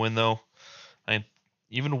Titans are going to win, though. I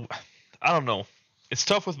don't know. It's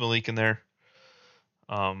tough with Malik in there.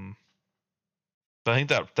 But I think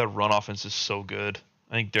that run offense is so good.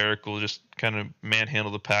 I think Derek will just kind of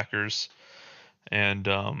manhandle the Packers and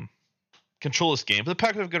control this game. But the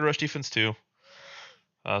Packers have a good rush defense too.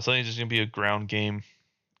 So I think it's just going to be a ground game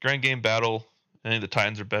battle. I think the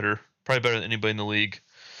Titans are better, probably better than anybody in the league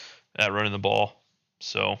at running the ball.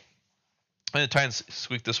 So I think the Titans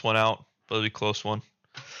squeak this one out, but it'll be a close one.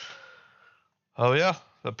 Oh yeah,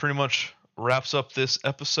 that pretty much wraps up this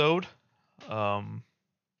episode.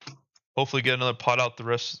 Hopefully get another pod out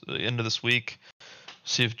the end of this week.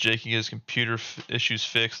 See if Jake can get his computer issues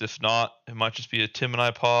fixed. If not, it might just be a Tim and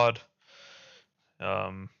I pod.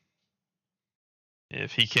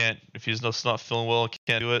 If he's not feeling well,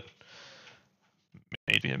 can't do it.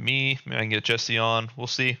 Maybe me. Maybe I can get Jesse on. We'll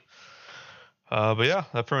see. But yeah,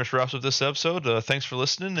 that pretty much wraps up this episode. Thanks for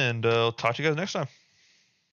listening, and I'll talk to you guys next time.